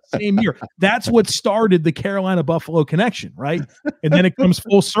from the same year. That's what started the Carolina Buffalo connection, right? And then it comes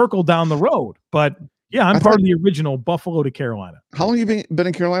full circle down the road. But yeah, I'm part of the original Buffalo to Carolina. How long have you been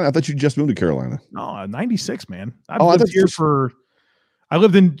in Carolina? I thought you just moved to Carolina. No, 96, man. I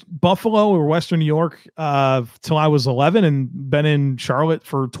lived in Buffalo or Western New York till I was 11 and been in Charlotte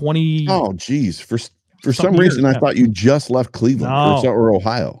for 20. Oh, geez. For some reason, I thought you just left Cleveland or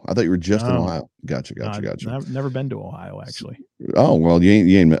Ohio. I thought you were just in Ohio. Gotcha. I've never been to Ohio, actually. Oh, well,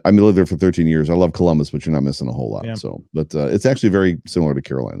 you ain't. I lived there for 13 years. I love Columbus, but you're not missing a whole lot. Yeah. So, but it's actually very similar to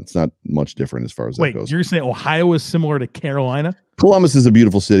Carolina. It's not much different as far as that goes. You're saying Ohio is similar to Carolina? Columbus is a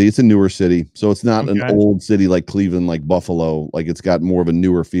beautiful city. It's a newer city. So it's not an old city like Cleveland, like Buffalo. Like it's got more of a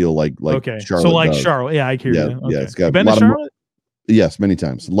newer feel like Charlotte. So like Charlotte. Yeah, I hear you. Okay. Yeah, it's got been to Charlotte? Yes, many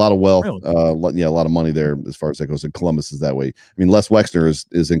times. A lot of wealth. Really? A lot of money there as far as that goes. And Columbus is that way. I mean, Les Wexner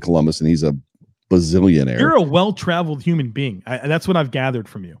is in Columbus, and he's a bazillionaire. You're a well-traveled human being. That's what I've gathered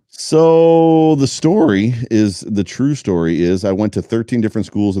from you. So the true story is I went to 13 different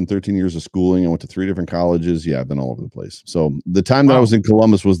schools in 13 years of schooling. I went to 3 different colleges. Yeah, I've been all over the place. So the time that I was in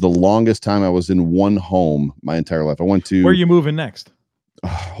Columbus was the longest time I was in one home my entire life. I went to. Where are you moving next?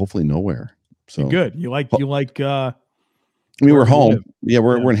 Hopefully nowhere. So good. You like. I mean, we're home. Yeah,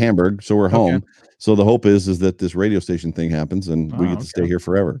 we're in Hamburg, so we're home. So the hope is that this radio station thing happens and we get to stay here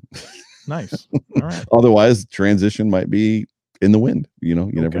forever. Nice. All right. Otherwise, transition might be in the wind. You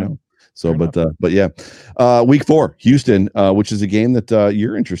never know. So, but yeah, week 4, Houston, which is a game that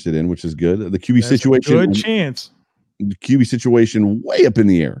you're interested in, which is good. The QB situation, good chance. The QB situation way up in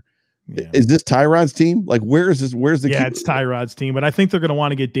the air. Yeah. Is this Tyrod's team? Like, where's the QB? It's Tyrod's team, but I think they're going to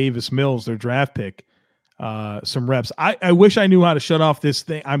want to get Davis Mills, their draft pick, some reps. I wish I knew how to shut off this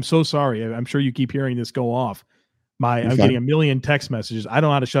thing. I'm so sorry. I'm sure you keep hearing this go off. I'm getting a million text messages. I don't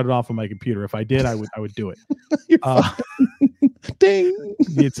know how to shut it off on my computer. If I did, I would do it. Ding!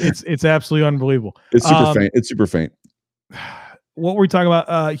 It's absolutely unbelievable. It's super faint. It's super faint. What were we talking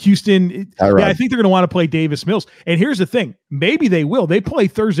about? Houston. Yeah, I think they're going to want to play Davis Mills. And here's the thing: maybe they will. They play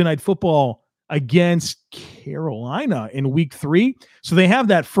Thursday Night Football against Carolina in week 3, so they have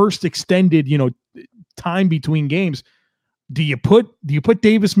that first extended, time between games. Do you put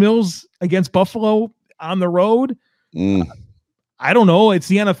Davis Mills against Buffalo on the road? I don't know. It's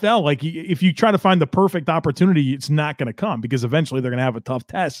the NFL. Like, if you try to find the perfect opportunity, it's not going to come because eventually they're going to have a tough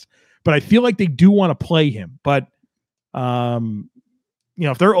test. But I feel like they do want to play him. But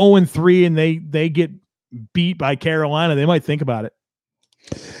if they're 0-3 and they get beat by Carolina, they might think about it.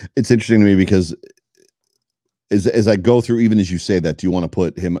 It's interesting to me because as I go through, even as you say that, do you want to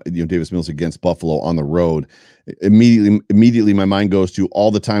put him, Davis Mills against Buffalo on the road? Immediately my mind goes to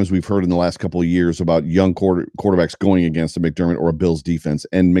all the times we've heard in the last couple of years about young quarterbacks going against a McDermott or a Bills defense.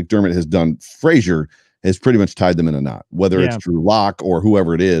 And McDermott has done, Frazier has pretty much tied them in a knot, whether it's Drew Lock or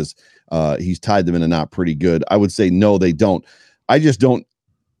whoever it is. He's tied them in a knot pretty good. I would say, no, they don't. I just don't.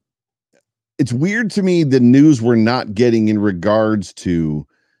 It's weird to me the news we're not getting in regards to,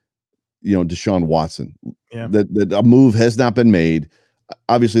 Deshaun Watson. Yeah. That a move has not been made.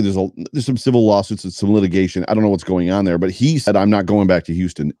 Obviously, there's some civil lawsuits and some litigation. I don't know what's going on there, but he said, I'm not going back to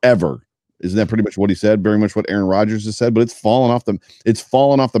Houston ever. Isn't that pretty much what he said? Very much what Aaron Rodgers has said, but it's fallen off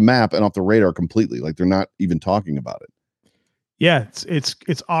the map and off the radar completely. Like, they're not even talking about it. Yeah, it's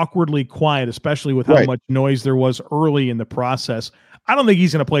awkwardly quiet, especially with how much noise there was early in the process. I don't think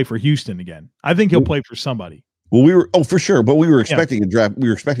he's going to play for Houston again. I think he'll play for somebody. Well, for sure, but we were expecting a draft. We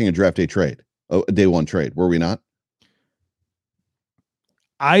were expecting a draft day trade, a day 1 trade. Were we not?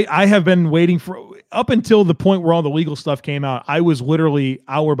 I have been waiting for up until the point where all the legal stuff came out. I was literally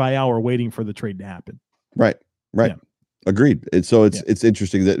hour by hour waiting for the trade to happen. Right. Yeah. Agreed. And so it's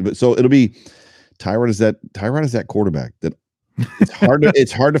interesting so it'll be Tyrod is that quarterback that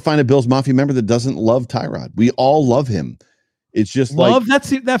it's hard to find a Bills Mafia member that doesn't love Tyrod. We all love him. It's just love.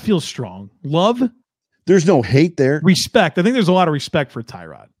 That feels strong. Love. There's no hate there. Respect. I think there's a lot of respect for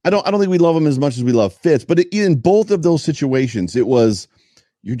Tyrod. I don't think we love him as much as we love Fitz, but in both of those situations, it was,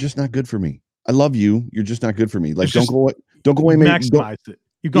 you're just not good for me. I love you. You're just not good for me. Like, don't go away. Maximize it.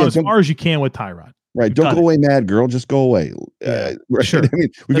 You go as far as you can with Tyrod. Right. Don't go away mad, girl. Just go away. Yeah, sure. I mean,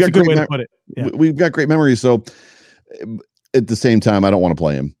 we've got great way to put it. Yeah. We've got great memories. So at the same time, I don't want to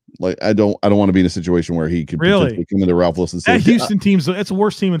play him. Like, I don't want to be in a situation where he could potentially come into Ralph Wilson. That Houston team's it's the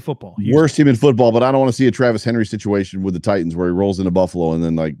worst team in football. Worst team in football, but I don't want to see a Travis Henry situation with the Titans where he rolls into Buffalo and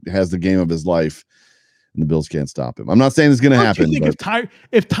then has the game of his life and the Bills can't stop him. I'm not saying it's going to happen. Do you think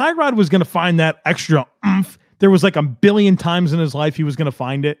if Tyrod was going to find that extra oomph, there was like a billion times in his life he was going to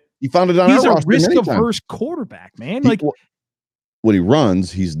find it. He found it on He's our a risk-averse quarterback, man. When he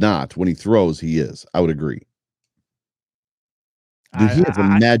runs, he's not. When he throws, he is. I would agree. He has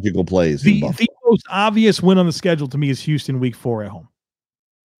some magical plays. The most obvious win on the schedule to me is Houston week 4 at home.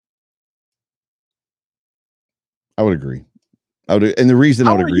 I would agree. And the reason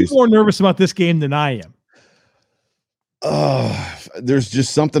I would agree is more nervous about this game than I am. There's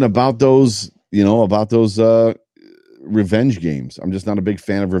just something about those, revenge games. I'm just not a big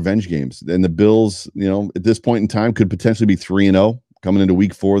fan of revenge games. And the Bills, at this point in time, could potentially be 3-0 coming into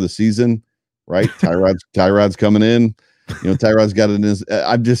week 4 of the season, right? Tyrod's coming in. Tyrod's got it in his.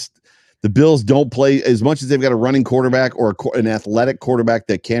 The Bills don't play as much as they've got a running quarterback or an athletic quarterback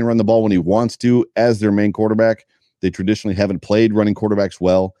that can run the ball when he wants to as their main quarterback. They traditionally haven't played running quarterbacks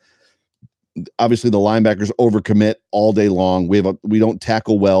well. Obviously, the linebackers overcommit all day long. We don't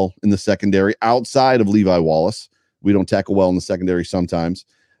tackle well in the secondary outside of Levi Wallace. We don't tackle well in the secondary sometimes.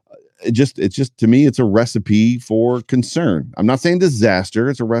 It's just to me, it's a recipe for concern. I'm not saying disaster.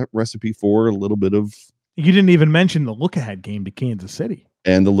 It's a recipe for a little bit of. You didn't even mention the look-ahead game to Kansas City.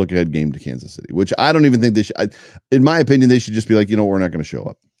 And the look-ahead game to Kansas City, which I don't even think they should. In my opinion, they should just be like, we're not going to show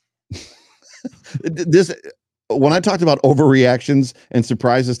up. When I talked about overreactions and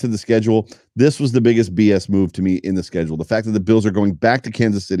surprises to the schedule, this was the biggest BS move to me in the schedule. The fact that the Bills are going back to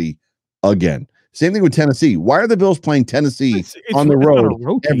Kansas City again. Same thing with Tennessee. Why are the Bills playing Tennessee it's on the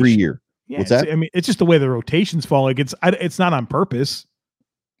road every year? Yeah, what's that? I mean, it's just the way the rotations fall. Like it's not on purpose.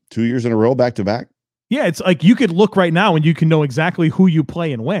 2 years in a row, back to back. Yeah, it's like you could look right now and you can know exactly who you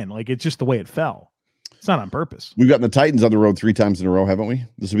play and when. Like it's just the way it fell. It's not on purpose. We've gotten the Titans on the road 3 times in a row, haven't we?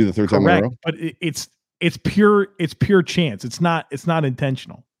 This will be the third time in a row. But it's pure chance. It's not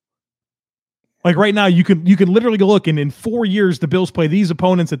intentional. Like right now, you can literally go look, and in 4 years, the Bills play these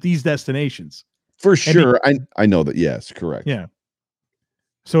opponents at these destinations. For sure. I know that. Yes, correct. Yeah.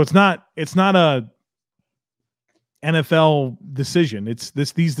 So it's not a NFL decision.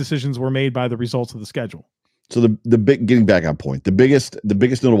 These decisions were made by the results of the schedule. So the big, getting back on point, the biggest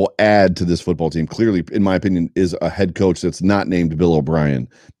notable add to this football team, clearly, in my opinion, is a head coach that's not named Bill O'Brien.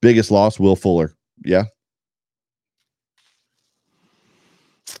 Biggest loss, Will Fuller. Yeah.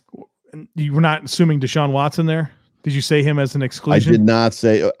 You were not assuming Deshaun Watson there? Did you say him as an exclusion? I did not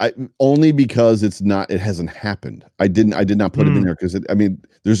say only because it hasn't happened. I did not put him in there because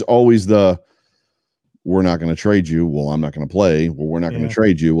there's always we're not going to trade you. Well, I'm not going to play. Well, we're not going to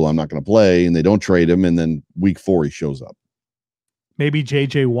trade you. Well, I'm not going to play. And they don't trade him. And then week 4, he shows up. Maybe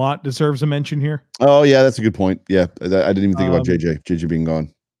JJ Watt deserves a mention here. Oh yeah. That's a good point. Yeah. I didn't even think about JJ being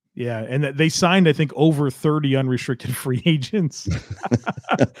gone. Yeah, and they signed, I think, over 30 unrestricted free agents.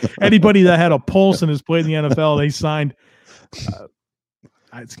 Anybody that had a pulse and has played in the NFL, they signed.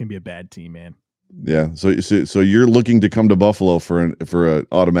 It's gonna be a bad team, man. Yeah. So you're looking to come to Buffalo for an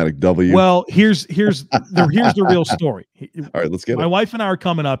automatic W. Well, here's the real story. All right, let's get My wife and I are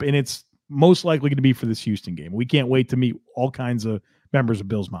coming up, and it's most likely going to be for this Houston game. We can't wait to meet all kinds of members of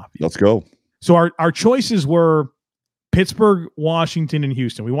Bills Mafia. Let's go. So our choices were Pittsburgh, Washington, and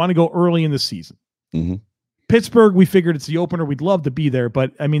Houston. We want to go early in the season. Mm-hmm. Pittsburgh, we figured it's the opener. We'd love to be there,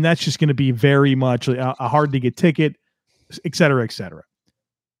 but I mean, that's just going to be very much a hard to get ticket, et cetera, et cetera.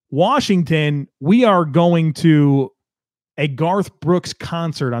 Washington, we are going to a Garth Brooks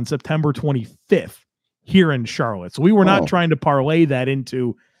concert on September 25th here in Charlotte. So we were not trying to parlay that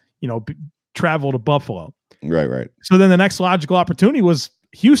into, travel to Buffalo. Right. So then the next logical opportunity was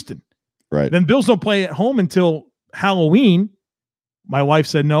Houston. Right. Then Bills don't play at home until Halloween. My wife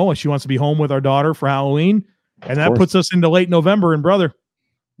said no, she wants to be home with our daughter for Halloween, and that puts us into late November. And brother,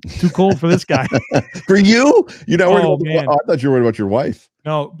 too cold for this guy. For you? You're not worried about I thought you were worried about your wife.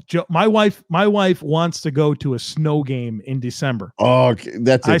 No, my wife wants to go to a snow game in December. Oh, okay.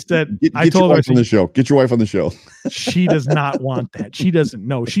 That's it. I said, I told her on the show. Get your wife on the show. She does not want that. She doesn't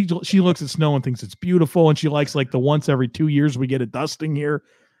know. She looks at snow and thinks it's beautiful, and she likes like the once every 2 years we get a dusting here.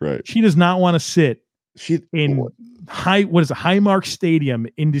 Right. She does not want to sit in Highmark Stadium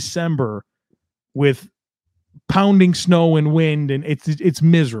in December with pounding snow and wind, and it's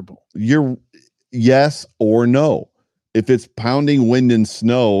miserable. You're yes or no. If it's pounding wind and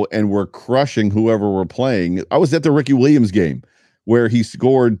snow and we're crushing whoever we're playing, I was at the Ricky Williams game where he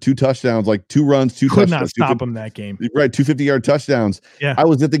scored 2 touchdowns, like 2 runs, 2 touchdowns. Could not stop him that game. Right, 2 50-yard touchdowns. Yeah, I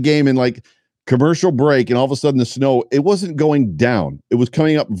was at the game and like commercial break, and all of a sudden the snow, it wasn't going down. It was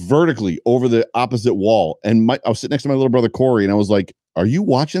coming up vertically over the opposite wall. And I was sitting next to my little brother, Corey, and I was like, are you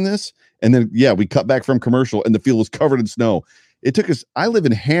watching this? And then, we cut back from commercial and the field was covered in snow. It took us, I live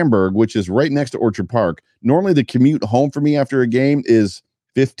in Hamburg, which is right next to Orchard Park. Normally the commute home for me after a game is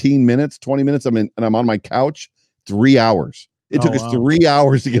 15 minutes, 20 minutes. I'm on my couch, 3 hours. It took us 3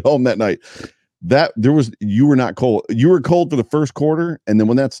 hours to get home that night. You were not cold. You were cold for the first quarter. And then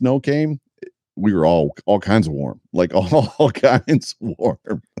when that snow came, we were all kinds of warm, like all kinds warm.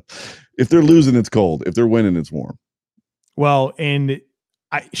 If they're losing, it's cold. If they're winning, it's warm. Well, and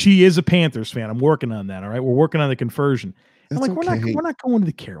she is a Panthers fan. I'm working on that. All right. We're working on the conversion. I'm like, okay. we're not going to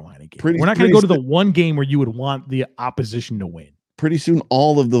the Carolina game. We're not going to go to the one game where you would want the opposition to win. Pretty soon,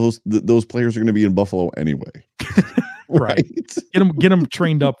 all of those players are going to be in Buffalo anyway. Right. Get them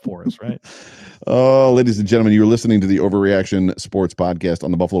trained up for us. Right. Oh, ladies and gentlemen, you're listening to the Overreaction Sports Podcast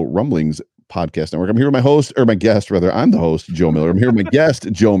on the Buffalo Rumblings Podcast Network. I'm here with my guest, rather. I'm the host, Joe Miller. I'm here with my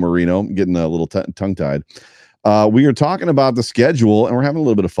guest, Joe Marino. I'm getting a little tongue-tied. We are talking about the schedule, and we're having a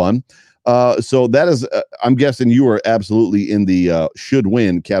little bit of fun. So that is, I'm guessing you are absolutely in the should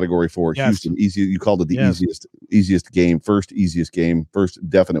win category for Houston. Easy, you called it the easiest game, first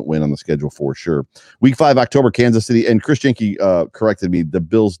definite win on the schedule for sure. Week 5, October, Kansas City, and Chris Jenke corrected me. The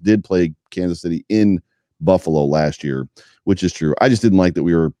Bills did play Kansas City in Buffalo last year, which is true. I just didn't like that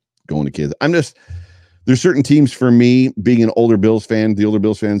we were going to Kansas. There's certain teams for me, being an older Bills fan, the older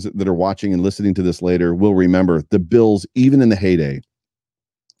Bills fans that are watching and listening to this later will remember the Bills, even in the heyday,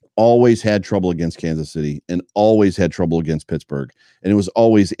 always had trouble against Kansas City and always had trouble against Pittsburgh. And it was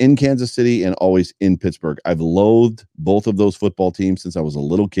always in Kansas City and always in Pittsburgh. I've loathed both of those football teams since I was a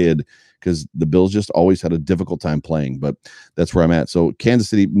little kid because the Bills just always had a difficult time playing, but that's where I'm at. So Kansas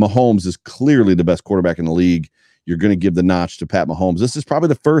City, Mahomes is clearly the best quarterback in the league. you're going to give the notch to Pat Mahomes. This is probably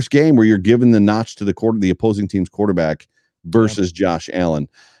the first game where you're giving the notch to the opposing team's quarterback versus Josh Allen.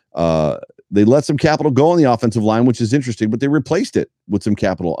 They let some capital go on the offensive line, which is interesting, but they replaced it with some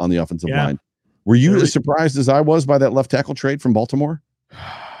capital on the offensive line. Were you as surprised as I was by that left tackle trade from Baltimore?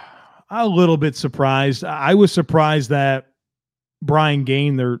 A little bit surprised. I was surprised that Brian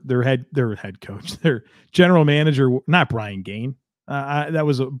Gain, their head coach, their general manager, not Brian Gain. That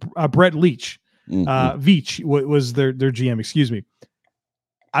was Brett Leach. Veach was their GM. Excuse me.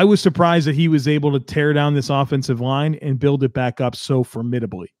 I was surprised that he was able to tear down this offensive line and build it back up so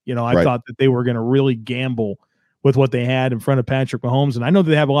formidably. I thought that they were going to really gamble with what they had in front of Patrick Mahomes. And I know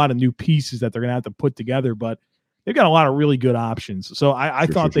they have a lot of new pieces that they're going to have to put together, but they've got a lot of really good options. So I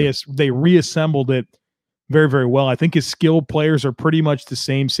thought they reassembled it very, very well. I think his skill players are pretty much the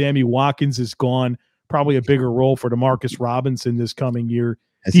same. Sammy Watkins is gone. Probably a bigger role for DeMarcus Robinson this coming year.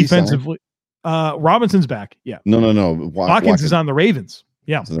 Defensively, Robinson's back. Yeah. No. Watkins is on the Ravens.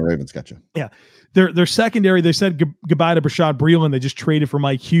 Yeah. So the Ravens got you. Yeah. Their secondary, they said goodbye to Bashaud Breeland. They just traded for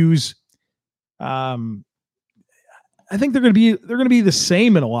Mike Hughes. I think they're going to be the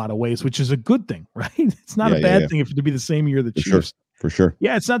same in a lot of ways, which is a good thing, right? It's not a bad thing if to be the same year the Chiefs. For sure.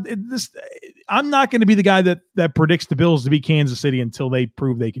 Yeah, it's not this. I'm not going to be the guy that predicts the Bills to beat Kansas City until they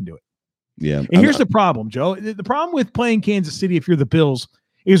prove they can do it. Yeah. And here's the problem, Joe. The problem with playing Kansas City, if you're the Bills,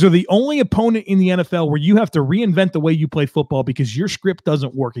 is they're the only opponent in the NFL where you have to reinvent the way you play football because your script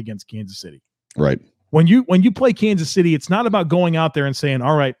doesn't work against Kansas City. Right. When you play Kansas City, it's not about going out there and saying,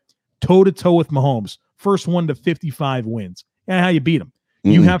 all right, toe to toe with Mahomes, first one to 55 wins. And how you beat them.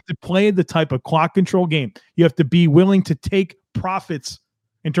 You have to play the type of clock control game. You have to be willing to take profits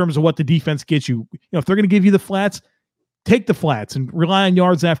in terms of what the defense gets you. If they're going to give you the flats, take the flats and rely on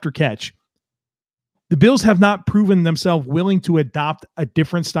yards after catch. The Bills have not proven themselves willing to adopt a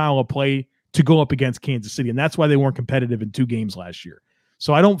different style of play to go up against Kansas City, and that's why they weren't competitive in 2 games last year.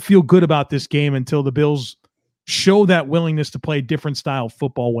 So I don't feel good about this game until the Bills show that willingness to play different style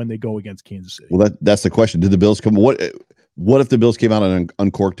football when they go against Kansas City. Well, that's the question. Did the Bills come? What if the Bills came out and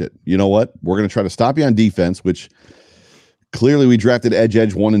uncorked it? You know what? We're going to try to stop you on defense, which clearly we drafted edge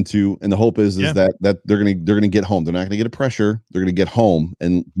 1 and 2, and the hope is that they're going to get home. They're not going to get a pressure. They're going to get home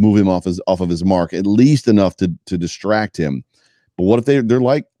and move him off of his mark, at least enough to distract him. But what if they're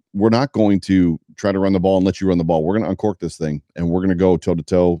like, we're not going to try to run the ball and let you run the ball. We're going to uncork this thing, and we're going to go toe to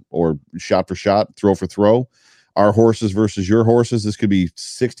toe or shot for shot, throw for throw. Our horses versus your horses. This could be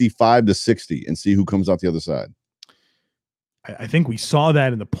 65-60, and see who comes out the other side. I think we saw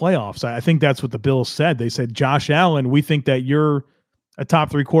that in the playoffs. I think that's what the Bills said. They said, Josh Allen, we think that you're a top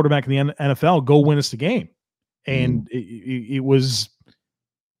 3 quarterback in the NFL. Go win us the game. And it was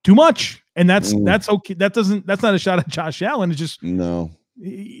too much. And that's okay. That's not a shot at Josh Allen. It's just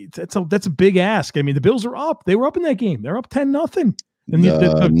that's a big ask. I mean, the Bills are up. They were up in that game. They're up 10-0. And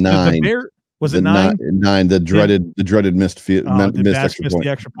the 9 Bear, was it 9? 9. The dreaded missed field. Missed extra point. The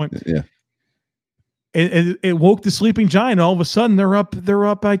extra point. Yeah. It woke the sleeping giant. All of a sudden, they're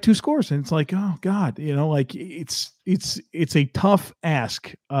up by 2 scores, and it's like, oh God, it's a tough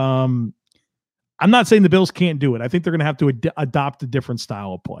ask. I'm not saying the Bills can't do it. I think they're going to have to adopt a different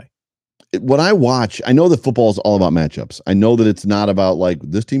style of play. When I watch, I know that football is all about matchups. I know that it's not about like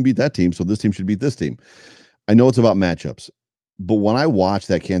this team beat that team, so this team should beat this team. I know it's about matchups. But when I watched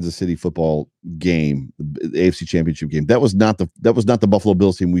that Kansas City football game, the AFC Championship game, that was not the Buffalo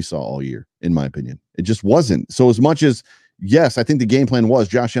Bills team we saw all year, in my opinion. It just wasn't. So as much as, yes, I think the game plan was,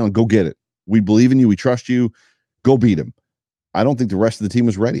 Josh Allen, go get it. We believe in you. We trust you. Go beat him. I don't think the rest of the team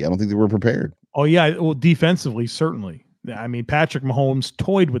was ready. I don't think they were prepared. Oh, yeah. Well, defensively, certainly. I mean, Patrick Mahomes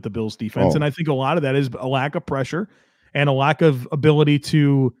toyed with the Bills defense, and I think a lot of that is a lack of pressure and a lack of ability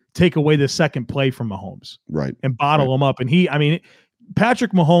to take away the second play from Mahomes, right, and bottle them up. And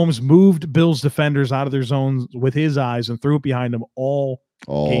Patrick Mahomes moved Bills defenders out of their zones with his eyes and threw it behind them all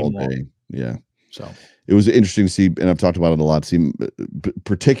game day. Long. Yeah. So it was interesting to see, and I've talked about it a lot, see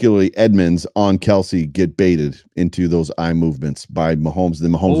particularly Edmonds on Kelsey get baited into those eye movements by Mahomes.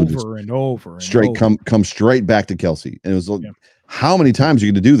 Then Mahomes would just straight come straight back to Kelsey. And it was like, how many times are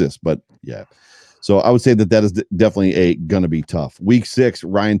you going to do this? But yeah. So I would say that is definitely going to be tough. Week 6,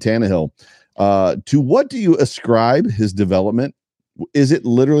 Ryan Tannehill. To what do you ascribe his development? Is it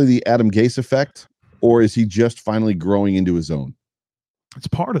literally the Adam Gase effect, or is he just finally growing into his own? It's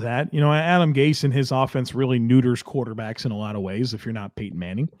part of that. Adam Gase and his offense really neuters quarterbacks in a lot of ways if you're not Peyton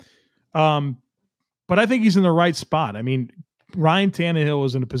Manning. But I think he's in the right spot. I mean, Ryan Tannehill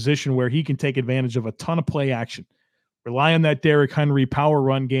is in a position where he can take advantage of a ton of play action, rely on that Derrick Henry power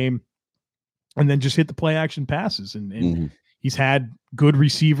run game, and then just hit the play action passes. And He's had good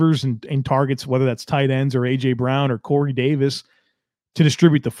receivers and targets, whether that's tight ends or A.J. Brown or Corey Davis, to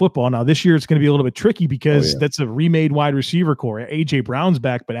distribute the football. Now, this year it's going to be a little bit tricky because that's a remade wide receiver core. A.J. Brown's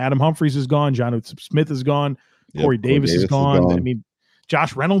back, but Adam Humphries is gone. Jonnu Smith is gone. Corey Davis is gone. I mean,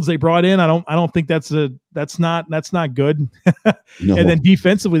 Josh Reynolds they brought in. I don't think that's not good. No. And then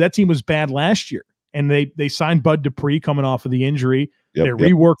defensively, that team was bad last year. And they signed Bud Dupree coming off of the injury. They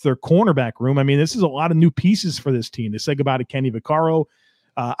reworked their cornerback room. I mean, this is a lot of new pieces for this team. They said goodbye to Kenny Vaccaro.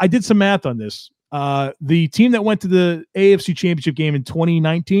 I did some math on this. The team that went to the AFC Championship game in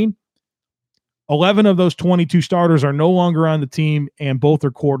 2019, 11 of those 22 starters are no longer on the team, and both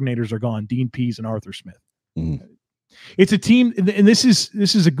their coordinators are gone, Dean Pease and Arthur Smith. Mm-hmm. It's a team, and this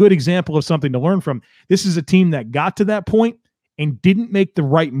is a good example of something to learn from. This is a team that got to that point and didn't make the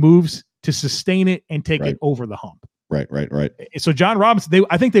right moves to sustain it and take it over the hump. Right. So John Robinson,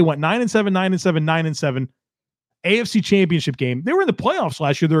 I think they went 9-7, 9-7, 9-7. AFC Championship game. They were in the playoffs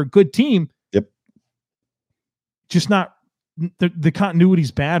last year. They're a good team. Yep. Just not the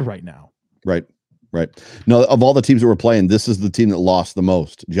continuity's bad right now. Right. No, of all the teams that were playing, this is the team that lost the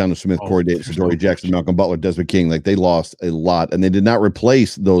most. Jonnu Smith, Corey Davis, Dory Jackson, Malcolm Butler, Desmond King. Like, they lost a lot, and they did not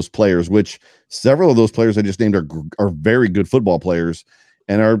replace those players, which several of those players I just named are very good football players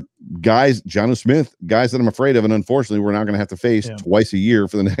and are guys, Jonnu Smith, guys that I'm afraid of, and unfortunately we're now going to have to face twice a year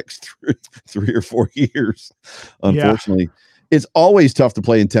for the next 3 or 4 years. Unfortunately. It's always tough to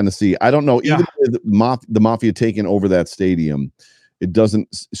play in Tennessee. I don't know, even with the Mafia taking over that stadium, it doesn't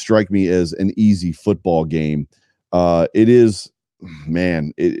strike me as an easy football game. It is,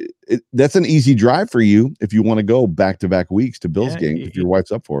 man, that's an easy drive for you if you want to go back-to-back weeks to Bills games, if your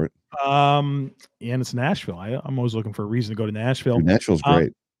wife's up for it. And it's Nashville. I'm always looking for a reason to go to Nashville. Dude, Nashville's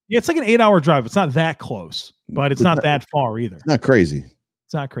great. It's like an 8-hour drive. It's not that close, but it's not that far either. It's not crazy.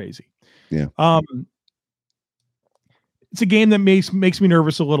 It's not crazy. Yeah. It's a game that makes me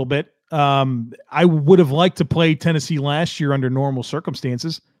nervous a little bit. I would have liked to play Tennessee last year under normal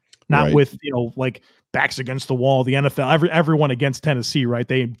circumstances, not with, like backs against the wall, the NFL, everyone against Tennessee, right?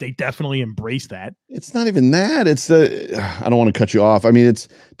 They definitely embrace that. It's not even that. It's I don't want to cut you off. I mean,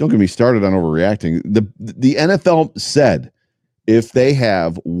 don't get me started on overreacting. The NFL said if they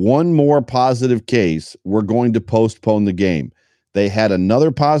have one more positive case, we're going to postpone the game. They had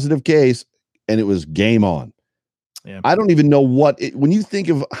another positive case and it was game on. Yeah. I don't even know when you think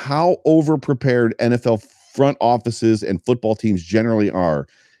of how over-prepared NFL front offices and football teams generally are,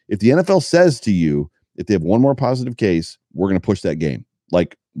 if the NFL says to you, if they have one more positive case, we're going to push that game,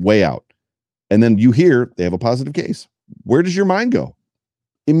 like way out. And then you hear they have a positive case. Where does your mind go?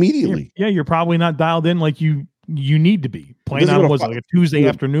 Immediately. You're probably not dialed in like you need to be. Playing on like a Tuesday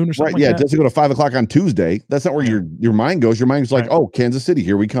afternoon or something. Right, like that? It doesn't go to 5 o'clock on Tuesday. That's not where your mind goes. Your mind is like, oh, Kansas City,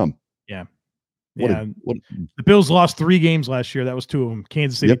 here we come. Yeah. The Bills lost 3 games last year. That was 2 of them.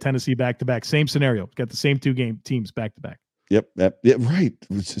 Kansas City, Tennessee, back-to-back. Same scenario. Got the same 2 teams back-to-back. Yep. Right.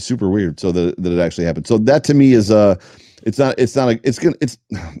 It's super weird. So that it actually happened. So that to me is it's I don't think it's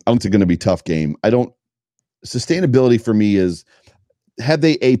going to be a tough game. Sustainability for me is, had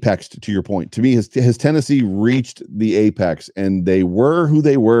they apexed, to your point, to me, has Tennessee reached the apex and they were who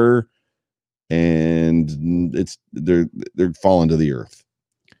they were, and they're falling to the earth.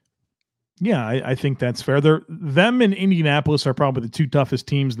 Yeah, I think that's fair. Them and Indianapolis are probably the 2 toughest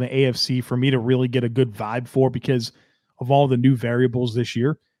teams in the AFC for me to really get a good vibe for because of all the new variables this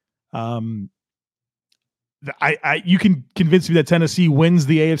year. You can convince me that Tennessee wins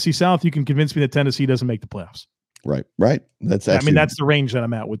the AFC South. You can convince me that Tennessee doesn't make the playoffs. Right. That's the range that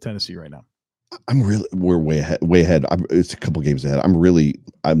I'm at with Tennessee right now. We're way ahead. It's a couple games ahead. I'm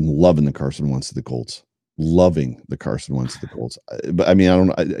loving the Carson Wentz to the Colts. Loving the Carson Wentz to the Colts. But I mean, I don't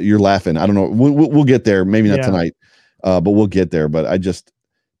know. You're laughing. I don't know. We'll get there. Maybe not tonight, but we'll get there. But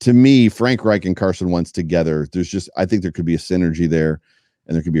to me, Frank Reich and Carson Wentz together, I think there could be a synergy there,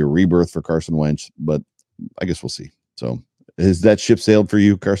 and there could be a rebirth for Carson Wentz. But I guess we'll see. So, has that ship sailed for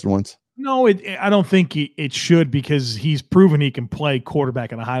you, Carson Wentz? No, I don't think it should, because he's proven he can play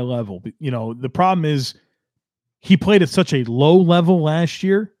quarterback at a high level. The problem is he played at such a low level last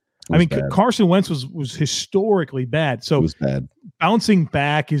year. I mean, bad. Carson Wentz was historically bad. So it was bad. Bouncing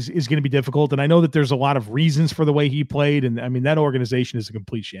back is going to be difficult. And I know that there's a lot of reasons for the way he played. And I mean, that organization is a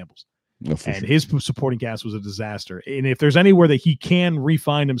complete shambles. His supporting cast was a disaster. And if there's anywhere that he can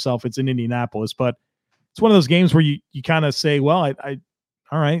refine himself, it's in Indianapolis. But it's one of those games where you kind of say, well,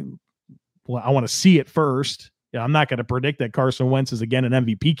 all right, well, I want to see it first. I'm not going to predict that Carson Wentz is again an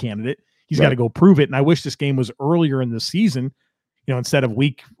MVP candidate. He's got to go prove it. And I wish this game was earlier in the season. Instead of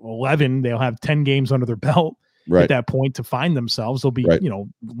week 11, they'll have 10 games under their belt at that point to find themselves. They'll be,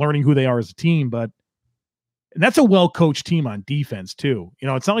 learning who they are as a team. But And that's a well-coached team on defense, too. You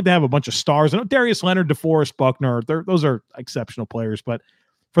know, it's not like they have a bunch of stars. I know Darius Leonard, DeForest Buckner, those are exceptional players. But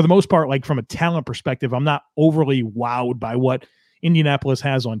for the most part, like from a talent perspective, I'm not overly wowed by what Indianapolis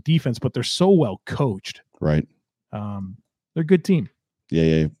has on defense, but they're so well coached. Right. They're a good team.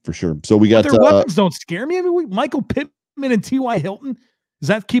 Yeah, for sure. So we got their weapons don't scare me. I mean, Michael Pittman and T.Y. Hilton, is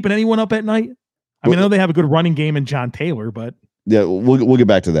that keeping anyone up at night? I mean, I know they have a good running game in John Taylor, but yeah, we'll get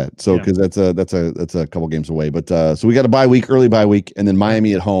back to that. So because that's a couple games away. But so we got a early bye week, and then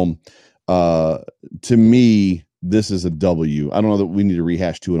Miami at home. To me, this is a W. I don't know that we need to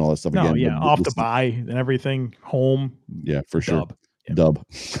rehash two and all that stuff again. Yeah, off the bye and everything, home. Yeah, for sure. Dub.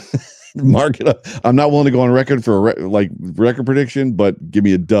 Mark it up. I'm not willing to go on record for a record prediction, but give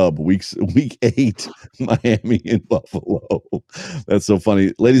me a dub. Week 8, Miami and Buffalo. That's so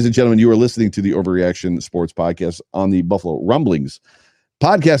funny. Ladies and gentlemen, you are listening to the Overreaction Sports Podcast on the Buffalo Rumblings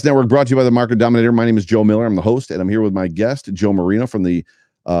Podcast Network, brought to you by the Market Dominator. My name is Joe Miller. I'm the host, and I'm here with my guest, Joe Marino from the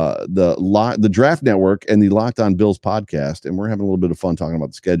Draft Network and the Locked On Bills podcast, and we're having a little bit of fun talking about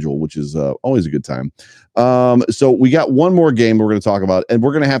the schedule, which is always a good time. So we got one more game we're going to talk about, and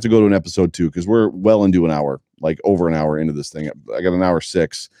we're going to have to go to an episode 2 because we're well into an hour, like over an hour into this thing. I got an hour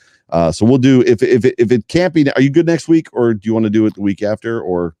 6. So we'll do if it can't be. Are you good next week, or do you want to do it the week after?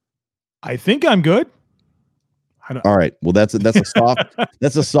 Or I think I'm good. All right. Well, that's a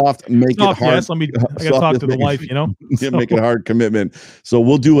soft make it hard. Yes, I gotta talk to the wife, you know. Make it a hard commitment. So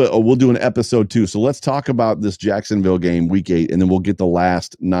we'll do an episode 2. So let's talk about this Jacksonville game, week 8, and then we'll get the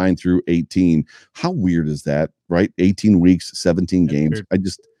last 9 through 18. How weird is that, right? 18 weeks, 17 games. Weird.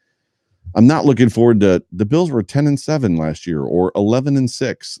 I'm not looking forward to. The Bills were 10-7 last year, or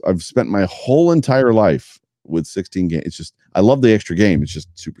 11-6. I've spent my whole entire life with 16 games. It's just, I love the extra game. It's just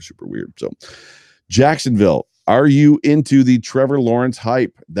super, super weird. So Jacksonville. Are you into the Trevor Lawrence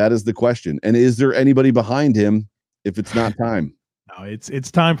hype? That is the question. And is there anybody behind him if it's not time? No,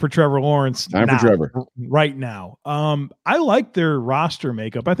 it's time for Trevor Lawrence. For Trevor. Right now. I like their roster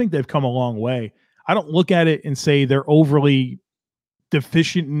makeup. I think they've come a long way. I don't look at it and say they're overly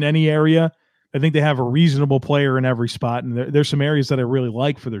deficient in any area. I think they have a reasonable player in every spot, and there's some areas that I really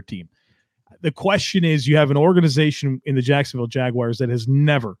like for their team. The question is, you have an organization in the Jacksonville Jaguars that has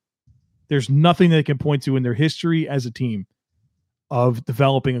never – there's nothing they can point to in their history as a team of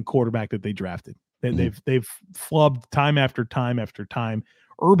developing a quarterback that they drafted. They've flubbed time after time after time.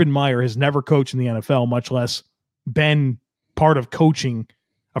 Urban Meyer has never coached in the NFL, much less been part of coaching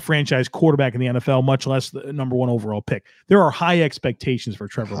a franchise quarterback in the NFL, much less the number 1 overall pick. There are high expectations for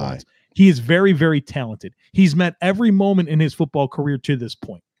Trevor Lawrence. He is very, very talented. He's met every moment in his football career to this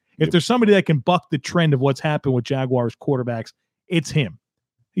point. If there's somebody that can buck the trend of what's happened with Jaguars quarterbacks, it's him.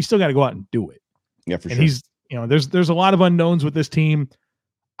 He's still got to go out and do it. Yeah, for sure. And he's, there's a lot of unknowns with this team.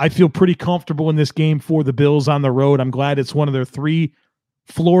 I feel pretty comfortable in this game for the Bills on the road. I'm glad it's one of their 3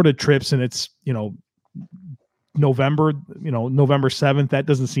 Florida trips, and it's, November 7th. That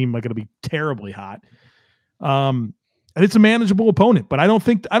doesn't seem like it'll be terribly hot. And it's a manageable opponent, but I don't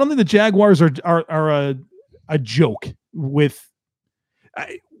think the Jaguars are a joke with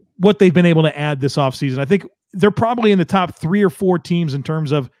what they've been able to add this offseason. I think they're probably in the top 3 or 4 teams in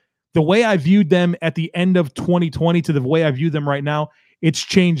terms of the way I viewed them at the end of 2020 to the way I view them right now. It's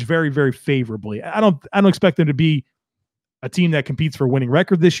changed very, very favorably. I don't expect them to be a team that competes for a winning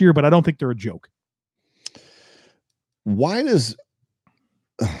record this year, but I don't think they're a joke. Why does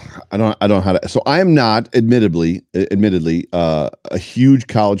I don't know how to. So I am not admittedly a huge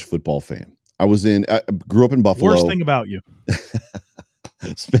college football fan. I grew up in Buffalo. Worst thing about you.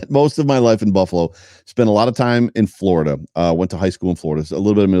 Spent most of my life in Buffalo. Spent a lot of time in Florida. Went to high school in Florida. So a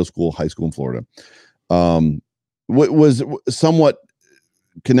little bit of middle school, high school in Florida. Was somewhat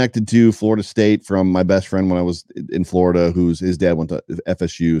connected to Florida State from my best friend when I was in Florida, his dad went to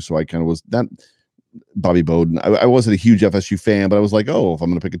FSU. So I kind of was that Bobby Bowden. I wasn't a huge FSU fan, but I was like, oh, if I'm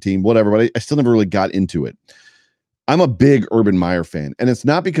going to pick a team, whatever. But I still never really got into it. I'm a big Urban Meyer fan, and it's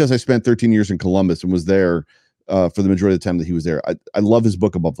not because I spent 13 years in Columbus and was there for the majority of the time that he was there. I love his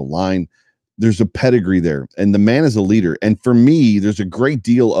book Above the Line. There's a pedigree there, and the man is a leader. And for me, there's a great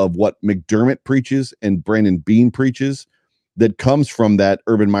deal of what McDermott preaches and Brandon Beane preaches that comes from that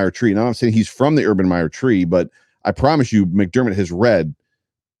Urban Meyer tree. Now, I'm not saying he's from the Urban Meyer tree, but I promise you, McDermott has read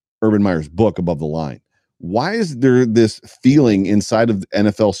Urban Meyer's book Above the Line. Why is there this feeling inside of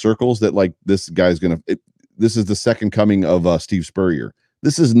NFL circles that like this guy's this is the second coming of Steve Spurrier?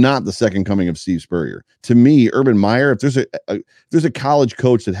 This is not the second coming of Steve Spurrier. To me, Urban Meyer, if there's a college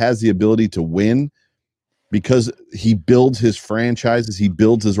coach that has the ability to win because he builds his franchises, he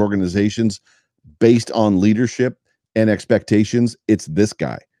builds his organizations based on leadership and expectations, it's this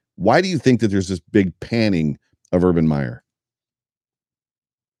guy. Why do you think that there's this big panning of Urban Meyer?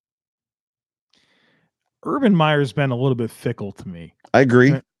 Urban Meyer's been a little bit fickle to me. I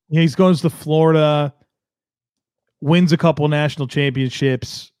agree. He goes to Florida, wins a couple national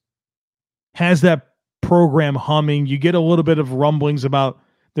championships, has that program humming. You get a little bit of rumblings about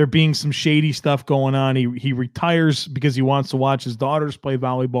there being some shady stuff going on. He retires because he wants to watch his daughters play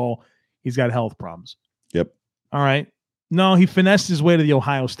volleyball. He's got health problems. Yep. All right. No, he finessed his way to the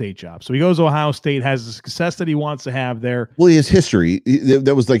Ohio State job. So he goes to Ohio State, has the success that he wants to have there. Well, he has history.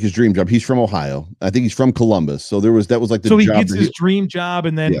 That was like his dream job. He's from Ohio. I think he's from Columbus. So that was like the so he job gets his dream job,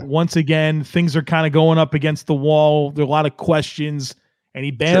 and then once again, things are kind of going up against the wall. There are a lot of questions, and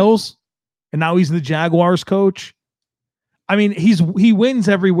he bails, and now he's the Jaguars coach. I mean, he wins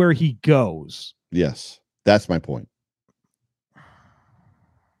everywhere he goes. Yes, that's my point.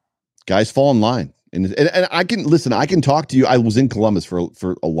 Guys fall in line. And I can listen, I can talk to you. I was in Columbus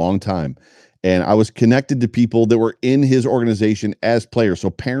for a long time, and I was connected to people that were in his organization as players. So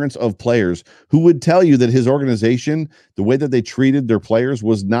parents of players who would tell you that his organization, the way that they treated their players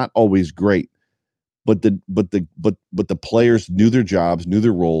was not always great. But the players knew their jobs, knew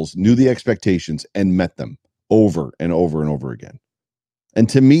their roles, knew the expectations, and met them over and over and over again. And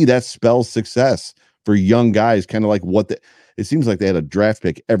to me, that spells success for young guys, kind of like it seems like they had a draft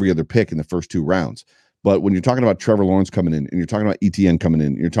pick every other pick in the first 2 rounds. But when you're talking about Trevor Lawrence coming in, and you're talking about ETN coming in,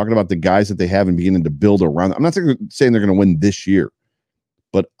 and you're talking about the guys that they have and beginning to build around, I'm not saying they're going to win this year,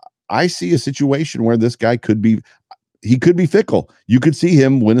 but I see a situation where this guy could be fickle. You could see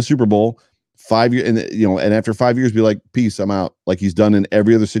him win a Super Bowl 5 years, and after 5 years be like, peace, I'm out, like he's done in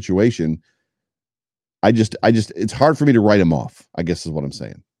every other situation. I just it's hard for me to write him off, I guess is what I'm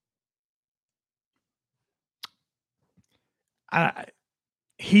saying.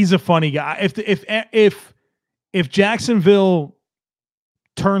 He's a funny guy. If Jacksonville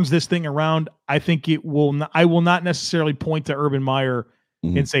turns this thing around, I think I will not necessarily point to Urban Meyer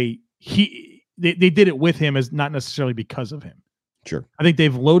and say they did it with him as not necessarily because of him. Sure. I think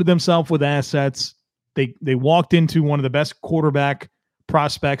they've loaded themselves with assets. They walked into one of the best quarterback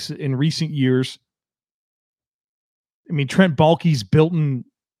prospects in recent years. I mean, Trent Baalke's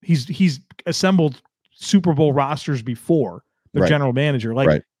he's assembled Super Bowl rosters before. The general manager.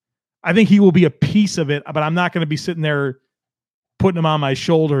 I think he will be a piece of it, but I'm not going to be sitting there putting him on my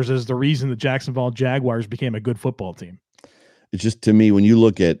shoulders as the reason the Jacksonville Jaguars became a good football team. It's just, to me, when you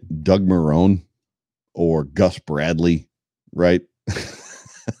look at Doug Marrone or Gus Bradley, right?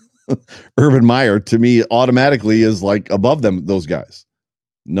 Urban Meyer, to me, automatically is like above those guys.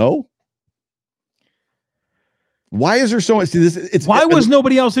 No? Why is there so much? Why was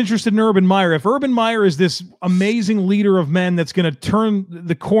nobody else interested in Urban Meyer? If Urban Meyer is this amazing leader of men that's going to turn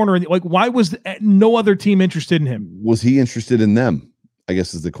the corner, why was no other team interested in him? Was he interested in them? I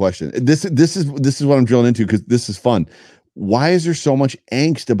guess is the question. This is what I'm drilling into, because this is fun. Why is there so much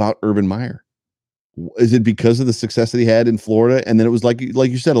angst about Urban Meyer? Is it because of the success that he had in Florida, and then it was like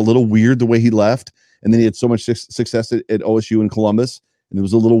you said, a little weird the way he left, and then he had so much success at OSU and Columbus, and it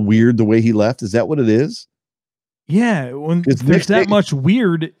was a little weird the way he left? Is that what it is? Yeah, when there's that much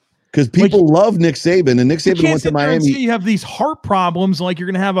weird, because people love Nick Saban, and Nick Saban went to Miami. You have these heart problems, like you're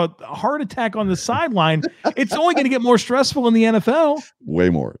going to have a heart attack on the sideline. It's only going to get more stressful in the NFL. Way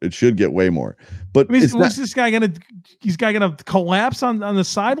more. It should get way more. But I mean, is this guy going to collapse on the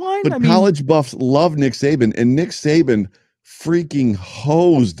sideline? But college buffs love Nick Saban, and Nick Saban freaking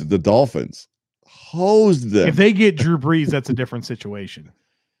hosed the Dolphins. Hosed them. If they get Drew Brees, that's a different situation.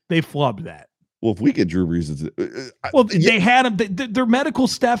 They flubbed that. Well, if we get Drew Brees, they had him. Their medical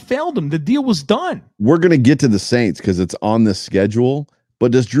staff failed them. The deal was done. We're going to get to the Saints because it's on the schedule.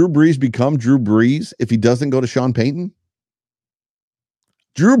 But does Drew Brees become Drew Brees if he doesn't go to Sean Payton?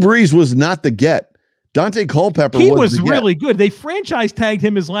 Drew Brees was not the get. Dante Culpepper was really good. They franchise tagged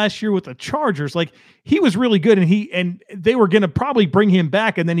him his last year with the Chargers. Like, he was really good, and they were going to probably bring him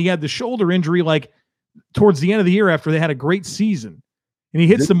back, and then he had the shoulder injury towards the end of the year after they had a great season. And he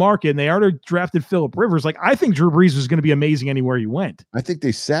hits the market, and they already drafted Phillip Rivers. I think Drew Brees was going to be amazing anywhere he went. I think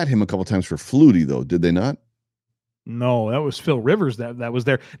they sat him a couple times for Flutie, though. Did they not? No, that was Phil Rivers that was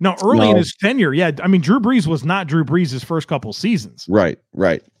there. Now, early in his tenure, yeah. I mean, Drew Brees was not Drew Brees his first couple seasons. Right.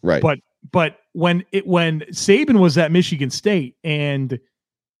 But when Saban was at Michigan State and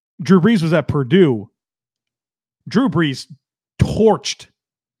Drew Brees was at Purdue, Drew Brees torched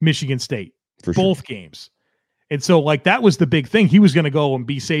Michigan State for both games. And so, that was the big thing. He was going to go and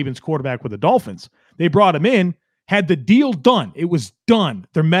be Saban's quarterback with the Dolphins. They brought him in, had the deal done. It was done.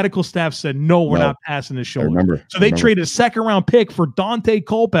 Their medical staff said, no, we're not passing this shoulder. So they traded a second-round pick for Dante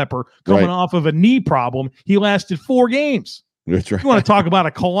Culpepper coming off of a knee problem. He lasted 4 games. That's right. You want to talk about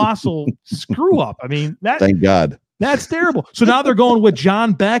a colossal screw up? I mean, Thank God. That's terrible. So now they're going with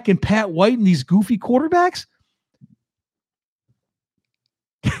John Beck and Pat White and these goofy quarterbacks.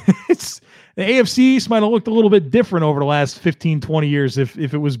 It's the AFC East might have looked a little bit different over the last 15, 20 years if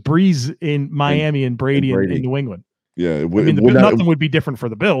it was Breeze in Miami and Brady in New England. Yeah, nothing would be different for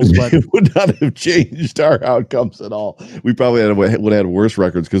the Bills, but it would not have changed our outcomes at all. We probably would have had worse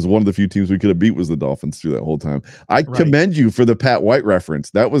records because one of the few teams we could have beat was the Dolphins through that whole time. I commend you for the Pat White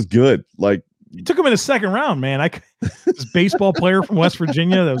reference. That was good. Like, you took him in the second round, man. This baseball player from West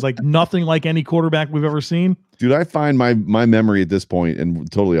Virginia that was like nothing like any quarterback we've ever seen. Dude, I find my memory at this point, and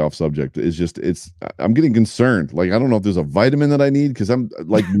totally off subject, is just I'm getting concerned. Like, I don't know if there's a vitamin that I need because I'm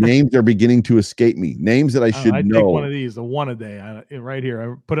like names are beginning to escape me. Names that I should know. Take one of these, the one a day, right here.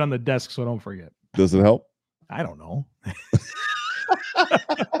 I put it on the desk so I don't forget. Does it help? I don't know.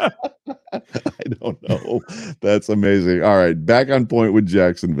 I don't know. That's amazing. All right, back on point with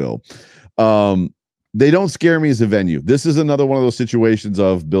Jacksonville. They don't scare me as a venue. This is another one of those situations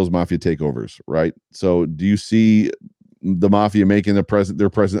of Bills Mafia takeovers, right? So do you see the Mafia making their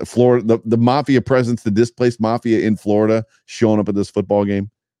presence, Florida, the Mafia presence, the displaced Mafia in Florida showing up at this football game?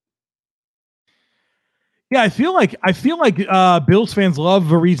 Yeah, I feel like Bills fans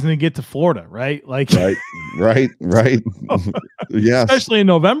love a reason to get to Florida, right? Like right. Yeah. Especially in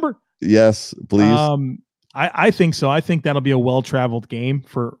November. Yes, please. I think so. I think that'll be a well-traveled game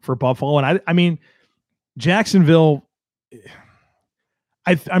for Buffalo. And I mean, Jacksonville,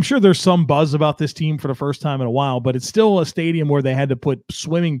 I'm sure there's some buzz about this team for the first time in a while, but it's still a stadium where they had to put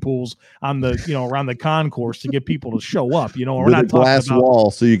swimming pools on the, around the concourse to get people to show up. We're with not a glass talking about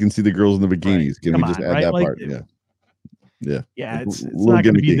wall so you can see the girls in the bikinis. Right. Can we just add that part? Yeah. It's not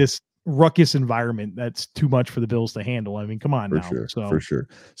going to be this ruckus environment that's too much for the Bills to handle. I mean, come on now. For sure.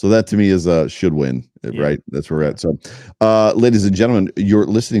 So that to me is should win, right? That's where we're at. So, ladies and gentlemen, you're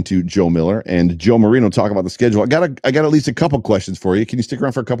listening to Joe Miller and Joe Marino talk about the schedule. I got at least a couple questions for you. Can you stick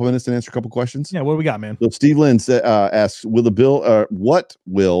around for a couple minutes and answer a couple questions? Yeah. What do we got, man? So Steve Lynn asks, what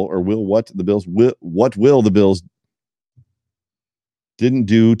will the Bills didn't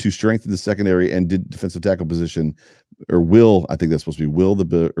do to strengthen the secondary and did defensive tackle position, or I think that's supposed to be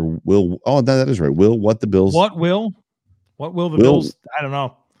that is right. What the Bills I don't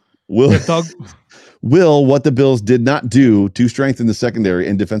know. Will what the Bills did not do to strengthen the secondary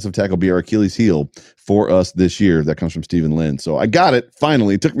and defensive tackle be our Achilles heel for us this year? That comes from Stephen Lynn. So I got it.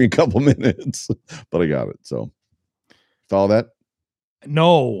 Finally, it took me a couple minutes, but I got it. So follow that.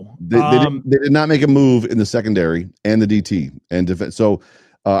 No, they did not make a move in the secondary and the DT and defense. So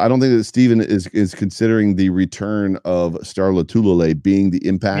I don't think that Steven is considering the return of Star Lotulelei being the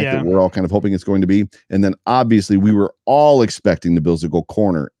impact that we're all kind of hoping it's going to be. And then obviously we were all expecting the Bills to go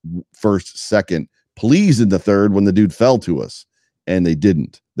corner first, second, please in the third when the dude fell to us, and they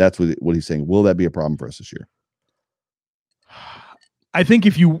didn't. That's what he's saying. Will that be a problem for us this year? I think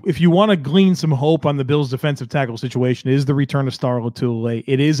if you want to glean some hope on the Bills' defensive tackle situation, is the return of Star Lotulelei.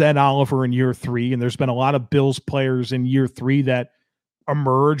 It is Ed Oliver in year 3, and there's been a lot of Bills players in year 3 that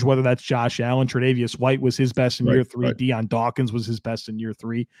emerge, whether that's Josh Allen. Tre'Davious White was his best in year 3. Right. Deion Dawkins was his best in year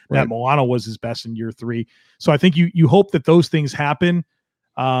 3. Right. Matt Milano was his best in year 3. So I think you hope that those things happen.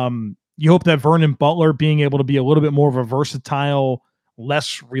 You hope that Vernon Butler being able to be a little bit more of a versatile,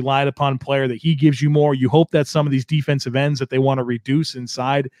 less relied upon player, that he gives you more. You hope that some of these defensive ends that they want to reduce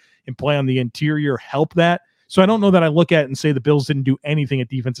inside and play on the interior help that. So I don't know that I look at it and say the Bills didn't do anything at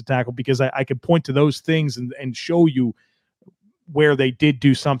defensive tackle, because I could point to those things and show you where they did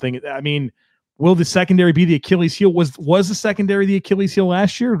do something. I mean, will the secondary be the Achilles heel? Was the secondary the Achilles heel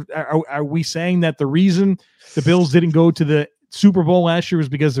last year? Are we saying that the reason the Bills didn't go to the Super Bowl last year was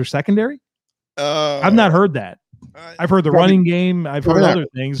because they're secondary? I've not heard that. I've heard the running game. I've heard other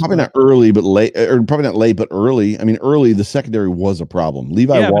things. Probably not early, but late, or probably not late, but early. I mean, early, the secondary was a problem.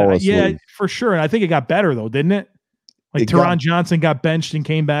 Levi Wallace. Yeah, for sure. And I think it got better, though, didn't it? Like Teron Johnson got benched and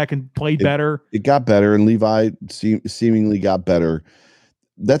came back and played better. It got better, and Levi seemingly got better.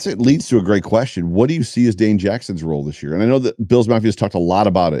 It leads to a great question. What do you see as Dane Jackson's role this year? And I know that Bills Mafia has talked a lot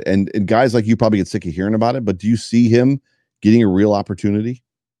about it, and guys like you probably get sick of hearing about it, but do you see him getting a real opportunity?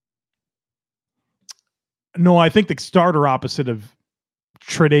 No, I think the starter opposite of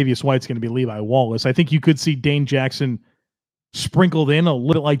Tre'Davious White's going to be Levi Wallace. I think you could see Dane Jackson sprinkled in a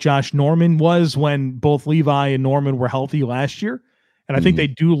little like Josh Norman was when both Levi and Norman were healthy last year. And I think they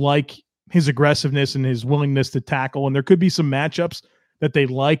do like his aggressiveness and his willingness to tackle. And there could be some matchups that they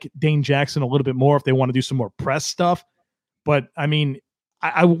like Dane Jackson a little bit more if they want to do some more press stuff. But I mean,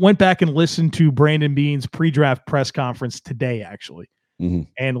 I went back and listened to Brandon Beane's pre-draft press conference today, actually.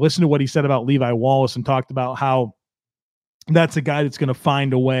 And listen to what he said about Levi Wallace, and talked about how that's a guy that's going to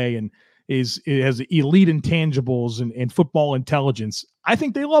find a way and has elite intangibles and football intelligence. I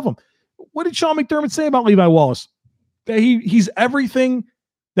think they love him. What did Sean McDermott say about Levi Wallace? That he's everything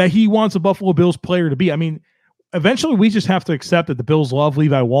that he wants a Buffalo Bills player to be. I mean, eventually we just have to accept that the Bills love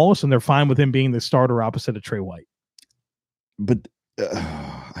Levi Wallace and they're fine with him being the starter opposite of Trey White. But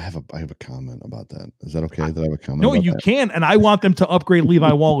I have a comment about that. Is that okay that I have a comment? No, you can, and I want them to upgrade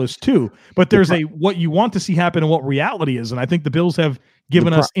Levi Wallace too. But there's what you want to see happen and what reality is, and I think the Bills have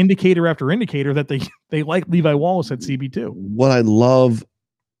given us indicator after indicator that they like Levi Wallace at CB2. What I love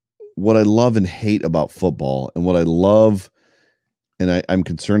and hate about football, and what I love and I'm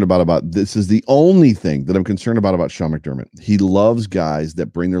concerned about this is the only thing that I'm concerned about Sean McDermott. He loves guys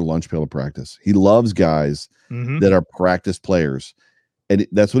that bring their lunch pail to practice. He loves guys that are practice players. And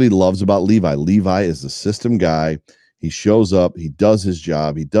that's what he loves about Levi. Levi is the system guy. He shows up, he does his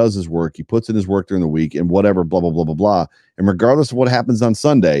job, he does his work, he puts in his work during the week and whatever, blah, blah, blah, blah, blah. And regardless of what happens on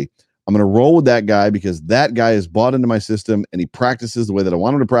Sunday, I'm going to roll with that guy because that guy is bought into my system and he practices the way that I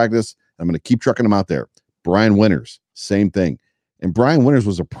want him to practice. I'm going to keep trucking him out there. Brian Winters, same thing. And Brian Winters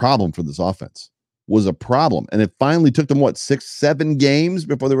was a problem for this offense, was a problem. And it finally took them, 6-7 games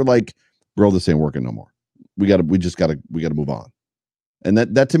before they were like, bro, this ain't working no more. We got to move on. And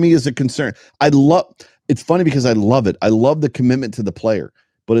that to me is a concern. It's funny because I love it. I love the commitment to the player,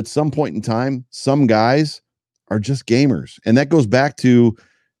 but at some point in time, some guys are just gamers. And that goes back to,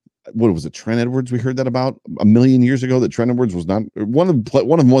 what was it, Trent Edwards? We heard that about a million years ago, that Trent Edwards was not one of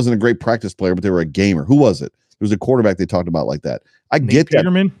them wasn't a great practice player, but they were a gamer. Who was it? There was a quarterback they talked about like that. I get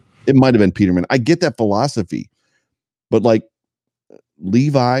Peterman. It might have been Peterman. I get that philosophy, but like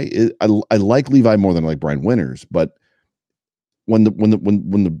Levi, I like Levi more than I like Brian Winters. But when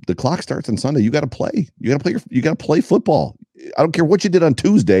the clock starts on Sunday, you got to play. You got to play football. I don't care what you did on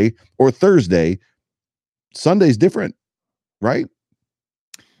Tuesday or Thursday. Sunday's different, right?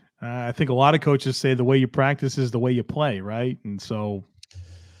 I think a lot of coaches say the way you practice is the way you play, right? And so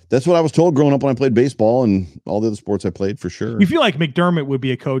that's what I was told growing up when I played baseball and all the other sports I played, for sure. You feel like McDermott would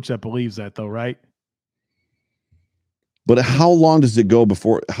be a coach that believes that, though, right? But how long does it go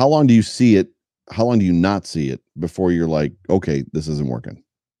before? How long do you see it? How long do you not see it before you're like, okay, this isn't working?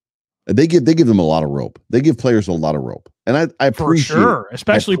 They give them a lot of rope. They give players a lot of rope, and I appreciate, for sure,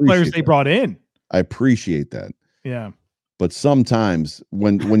 especially players they brought in. I appreciate that. Yeah. But sometimes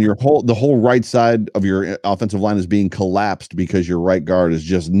when the whole right side of your offensive line is being collapsed because your right guard is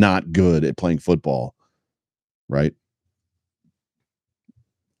just not good at playing football, right?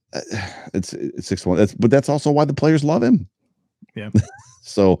 It's 6-1. But that's also why the players love him. Yeah.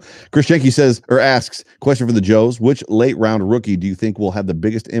 So Chris Schenke asks, question for the Joes: which late round rookie do you think will have the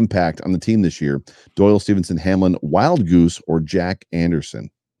biggest impact on the team this year? Doyle, Stevenson, Hamlin, Wild Goose, or Jack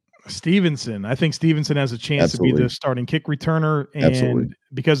Anderson? Stevenson. I think Stevenson has a chance to be the starting kick returner, and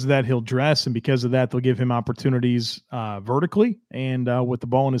because of that, he'll dress, and because of that, they'll give him opportunities vertically and with the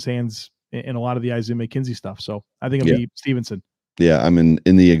ball in his hands in a lot of the Isaiah McKenzie stuff. So I think it'll be Stevenson. Yeah, I'm in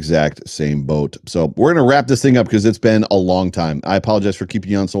the exact same boat. So we're going to wrap this thing up because it's been a long time. I apologize for keeping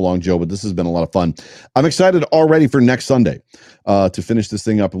you on so long, Joe, but this has been a lot of fun. I'm excited already for next Sunday to finish this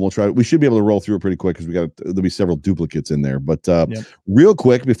thing up, and we should be able to roll through it pretty quick because there'll be several duplicates in there. But real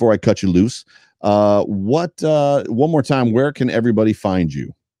quick, before I cut you loose, one more time, where can everybody find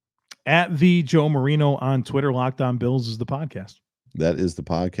you? At the Joe Marino on Twitter. Locked On Bills is the podcast. That is the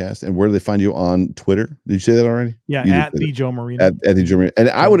podcast. And where do they find you on Twitter? Did you say that already? Yeah, at the Joe Marino. At the Joe Marino. And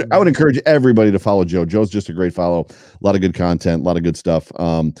I would encourage everybody to follow Joe. Joe's just a great follow. A lot of good content, a lot of good stuff.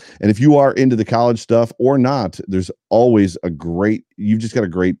 And if you are into the college stuff or not, there's always you've just got a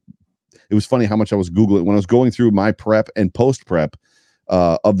great. It was funny how much I was Googling when I was going through my prep and post prep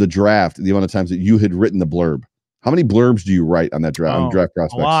of the draft, the amount of times that you had written the blurb. How many blurbs do you write on that draft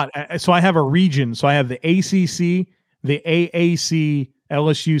prospects? A lot. So I have a region. So I have the ACC, the AAC,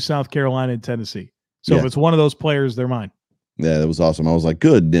 LSU, South Carolina, and Tennessee. So if it's one of those players, they're mine. Yeah, that was awesome. I was like,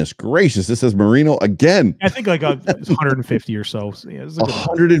 goodness gracious, this says Marino again. I think like 150 or so. Yeah,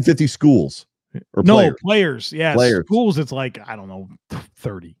 150 schools or players. Yeah, players. Schools, it's like, I don't know,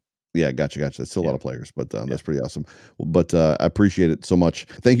 30. Yeah, gotcha. That's still a lot of players, but that's pretty awesome. But I appreciate it so much.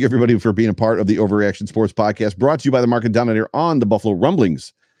 Thank you, everybody, for being a part of the Overreaction Sports Podcast, brought to you by the Market Dominator on the Buffalo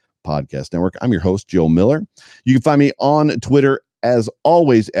Rumblings Podcast Network. I'm your host, Joe Miller. You can find me on Twitter, as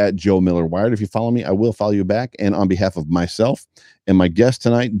always, at Joe Miller Wired. If you follow me, I will follow you back. And on behalf of myself and my guest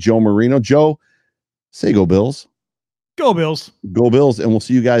tonight, Joe Marino. Joe, say go Bills. Go Bills. Go Bills. And we'll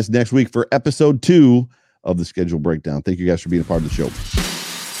see you guys next week for episode 2 of the Schedule Breakdown. Thank you guys for being a part of the show.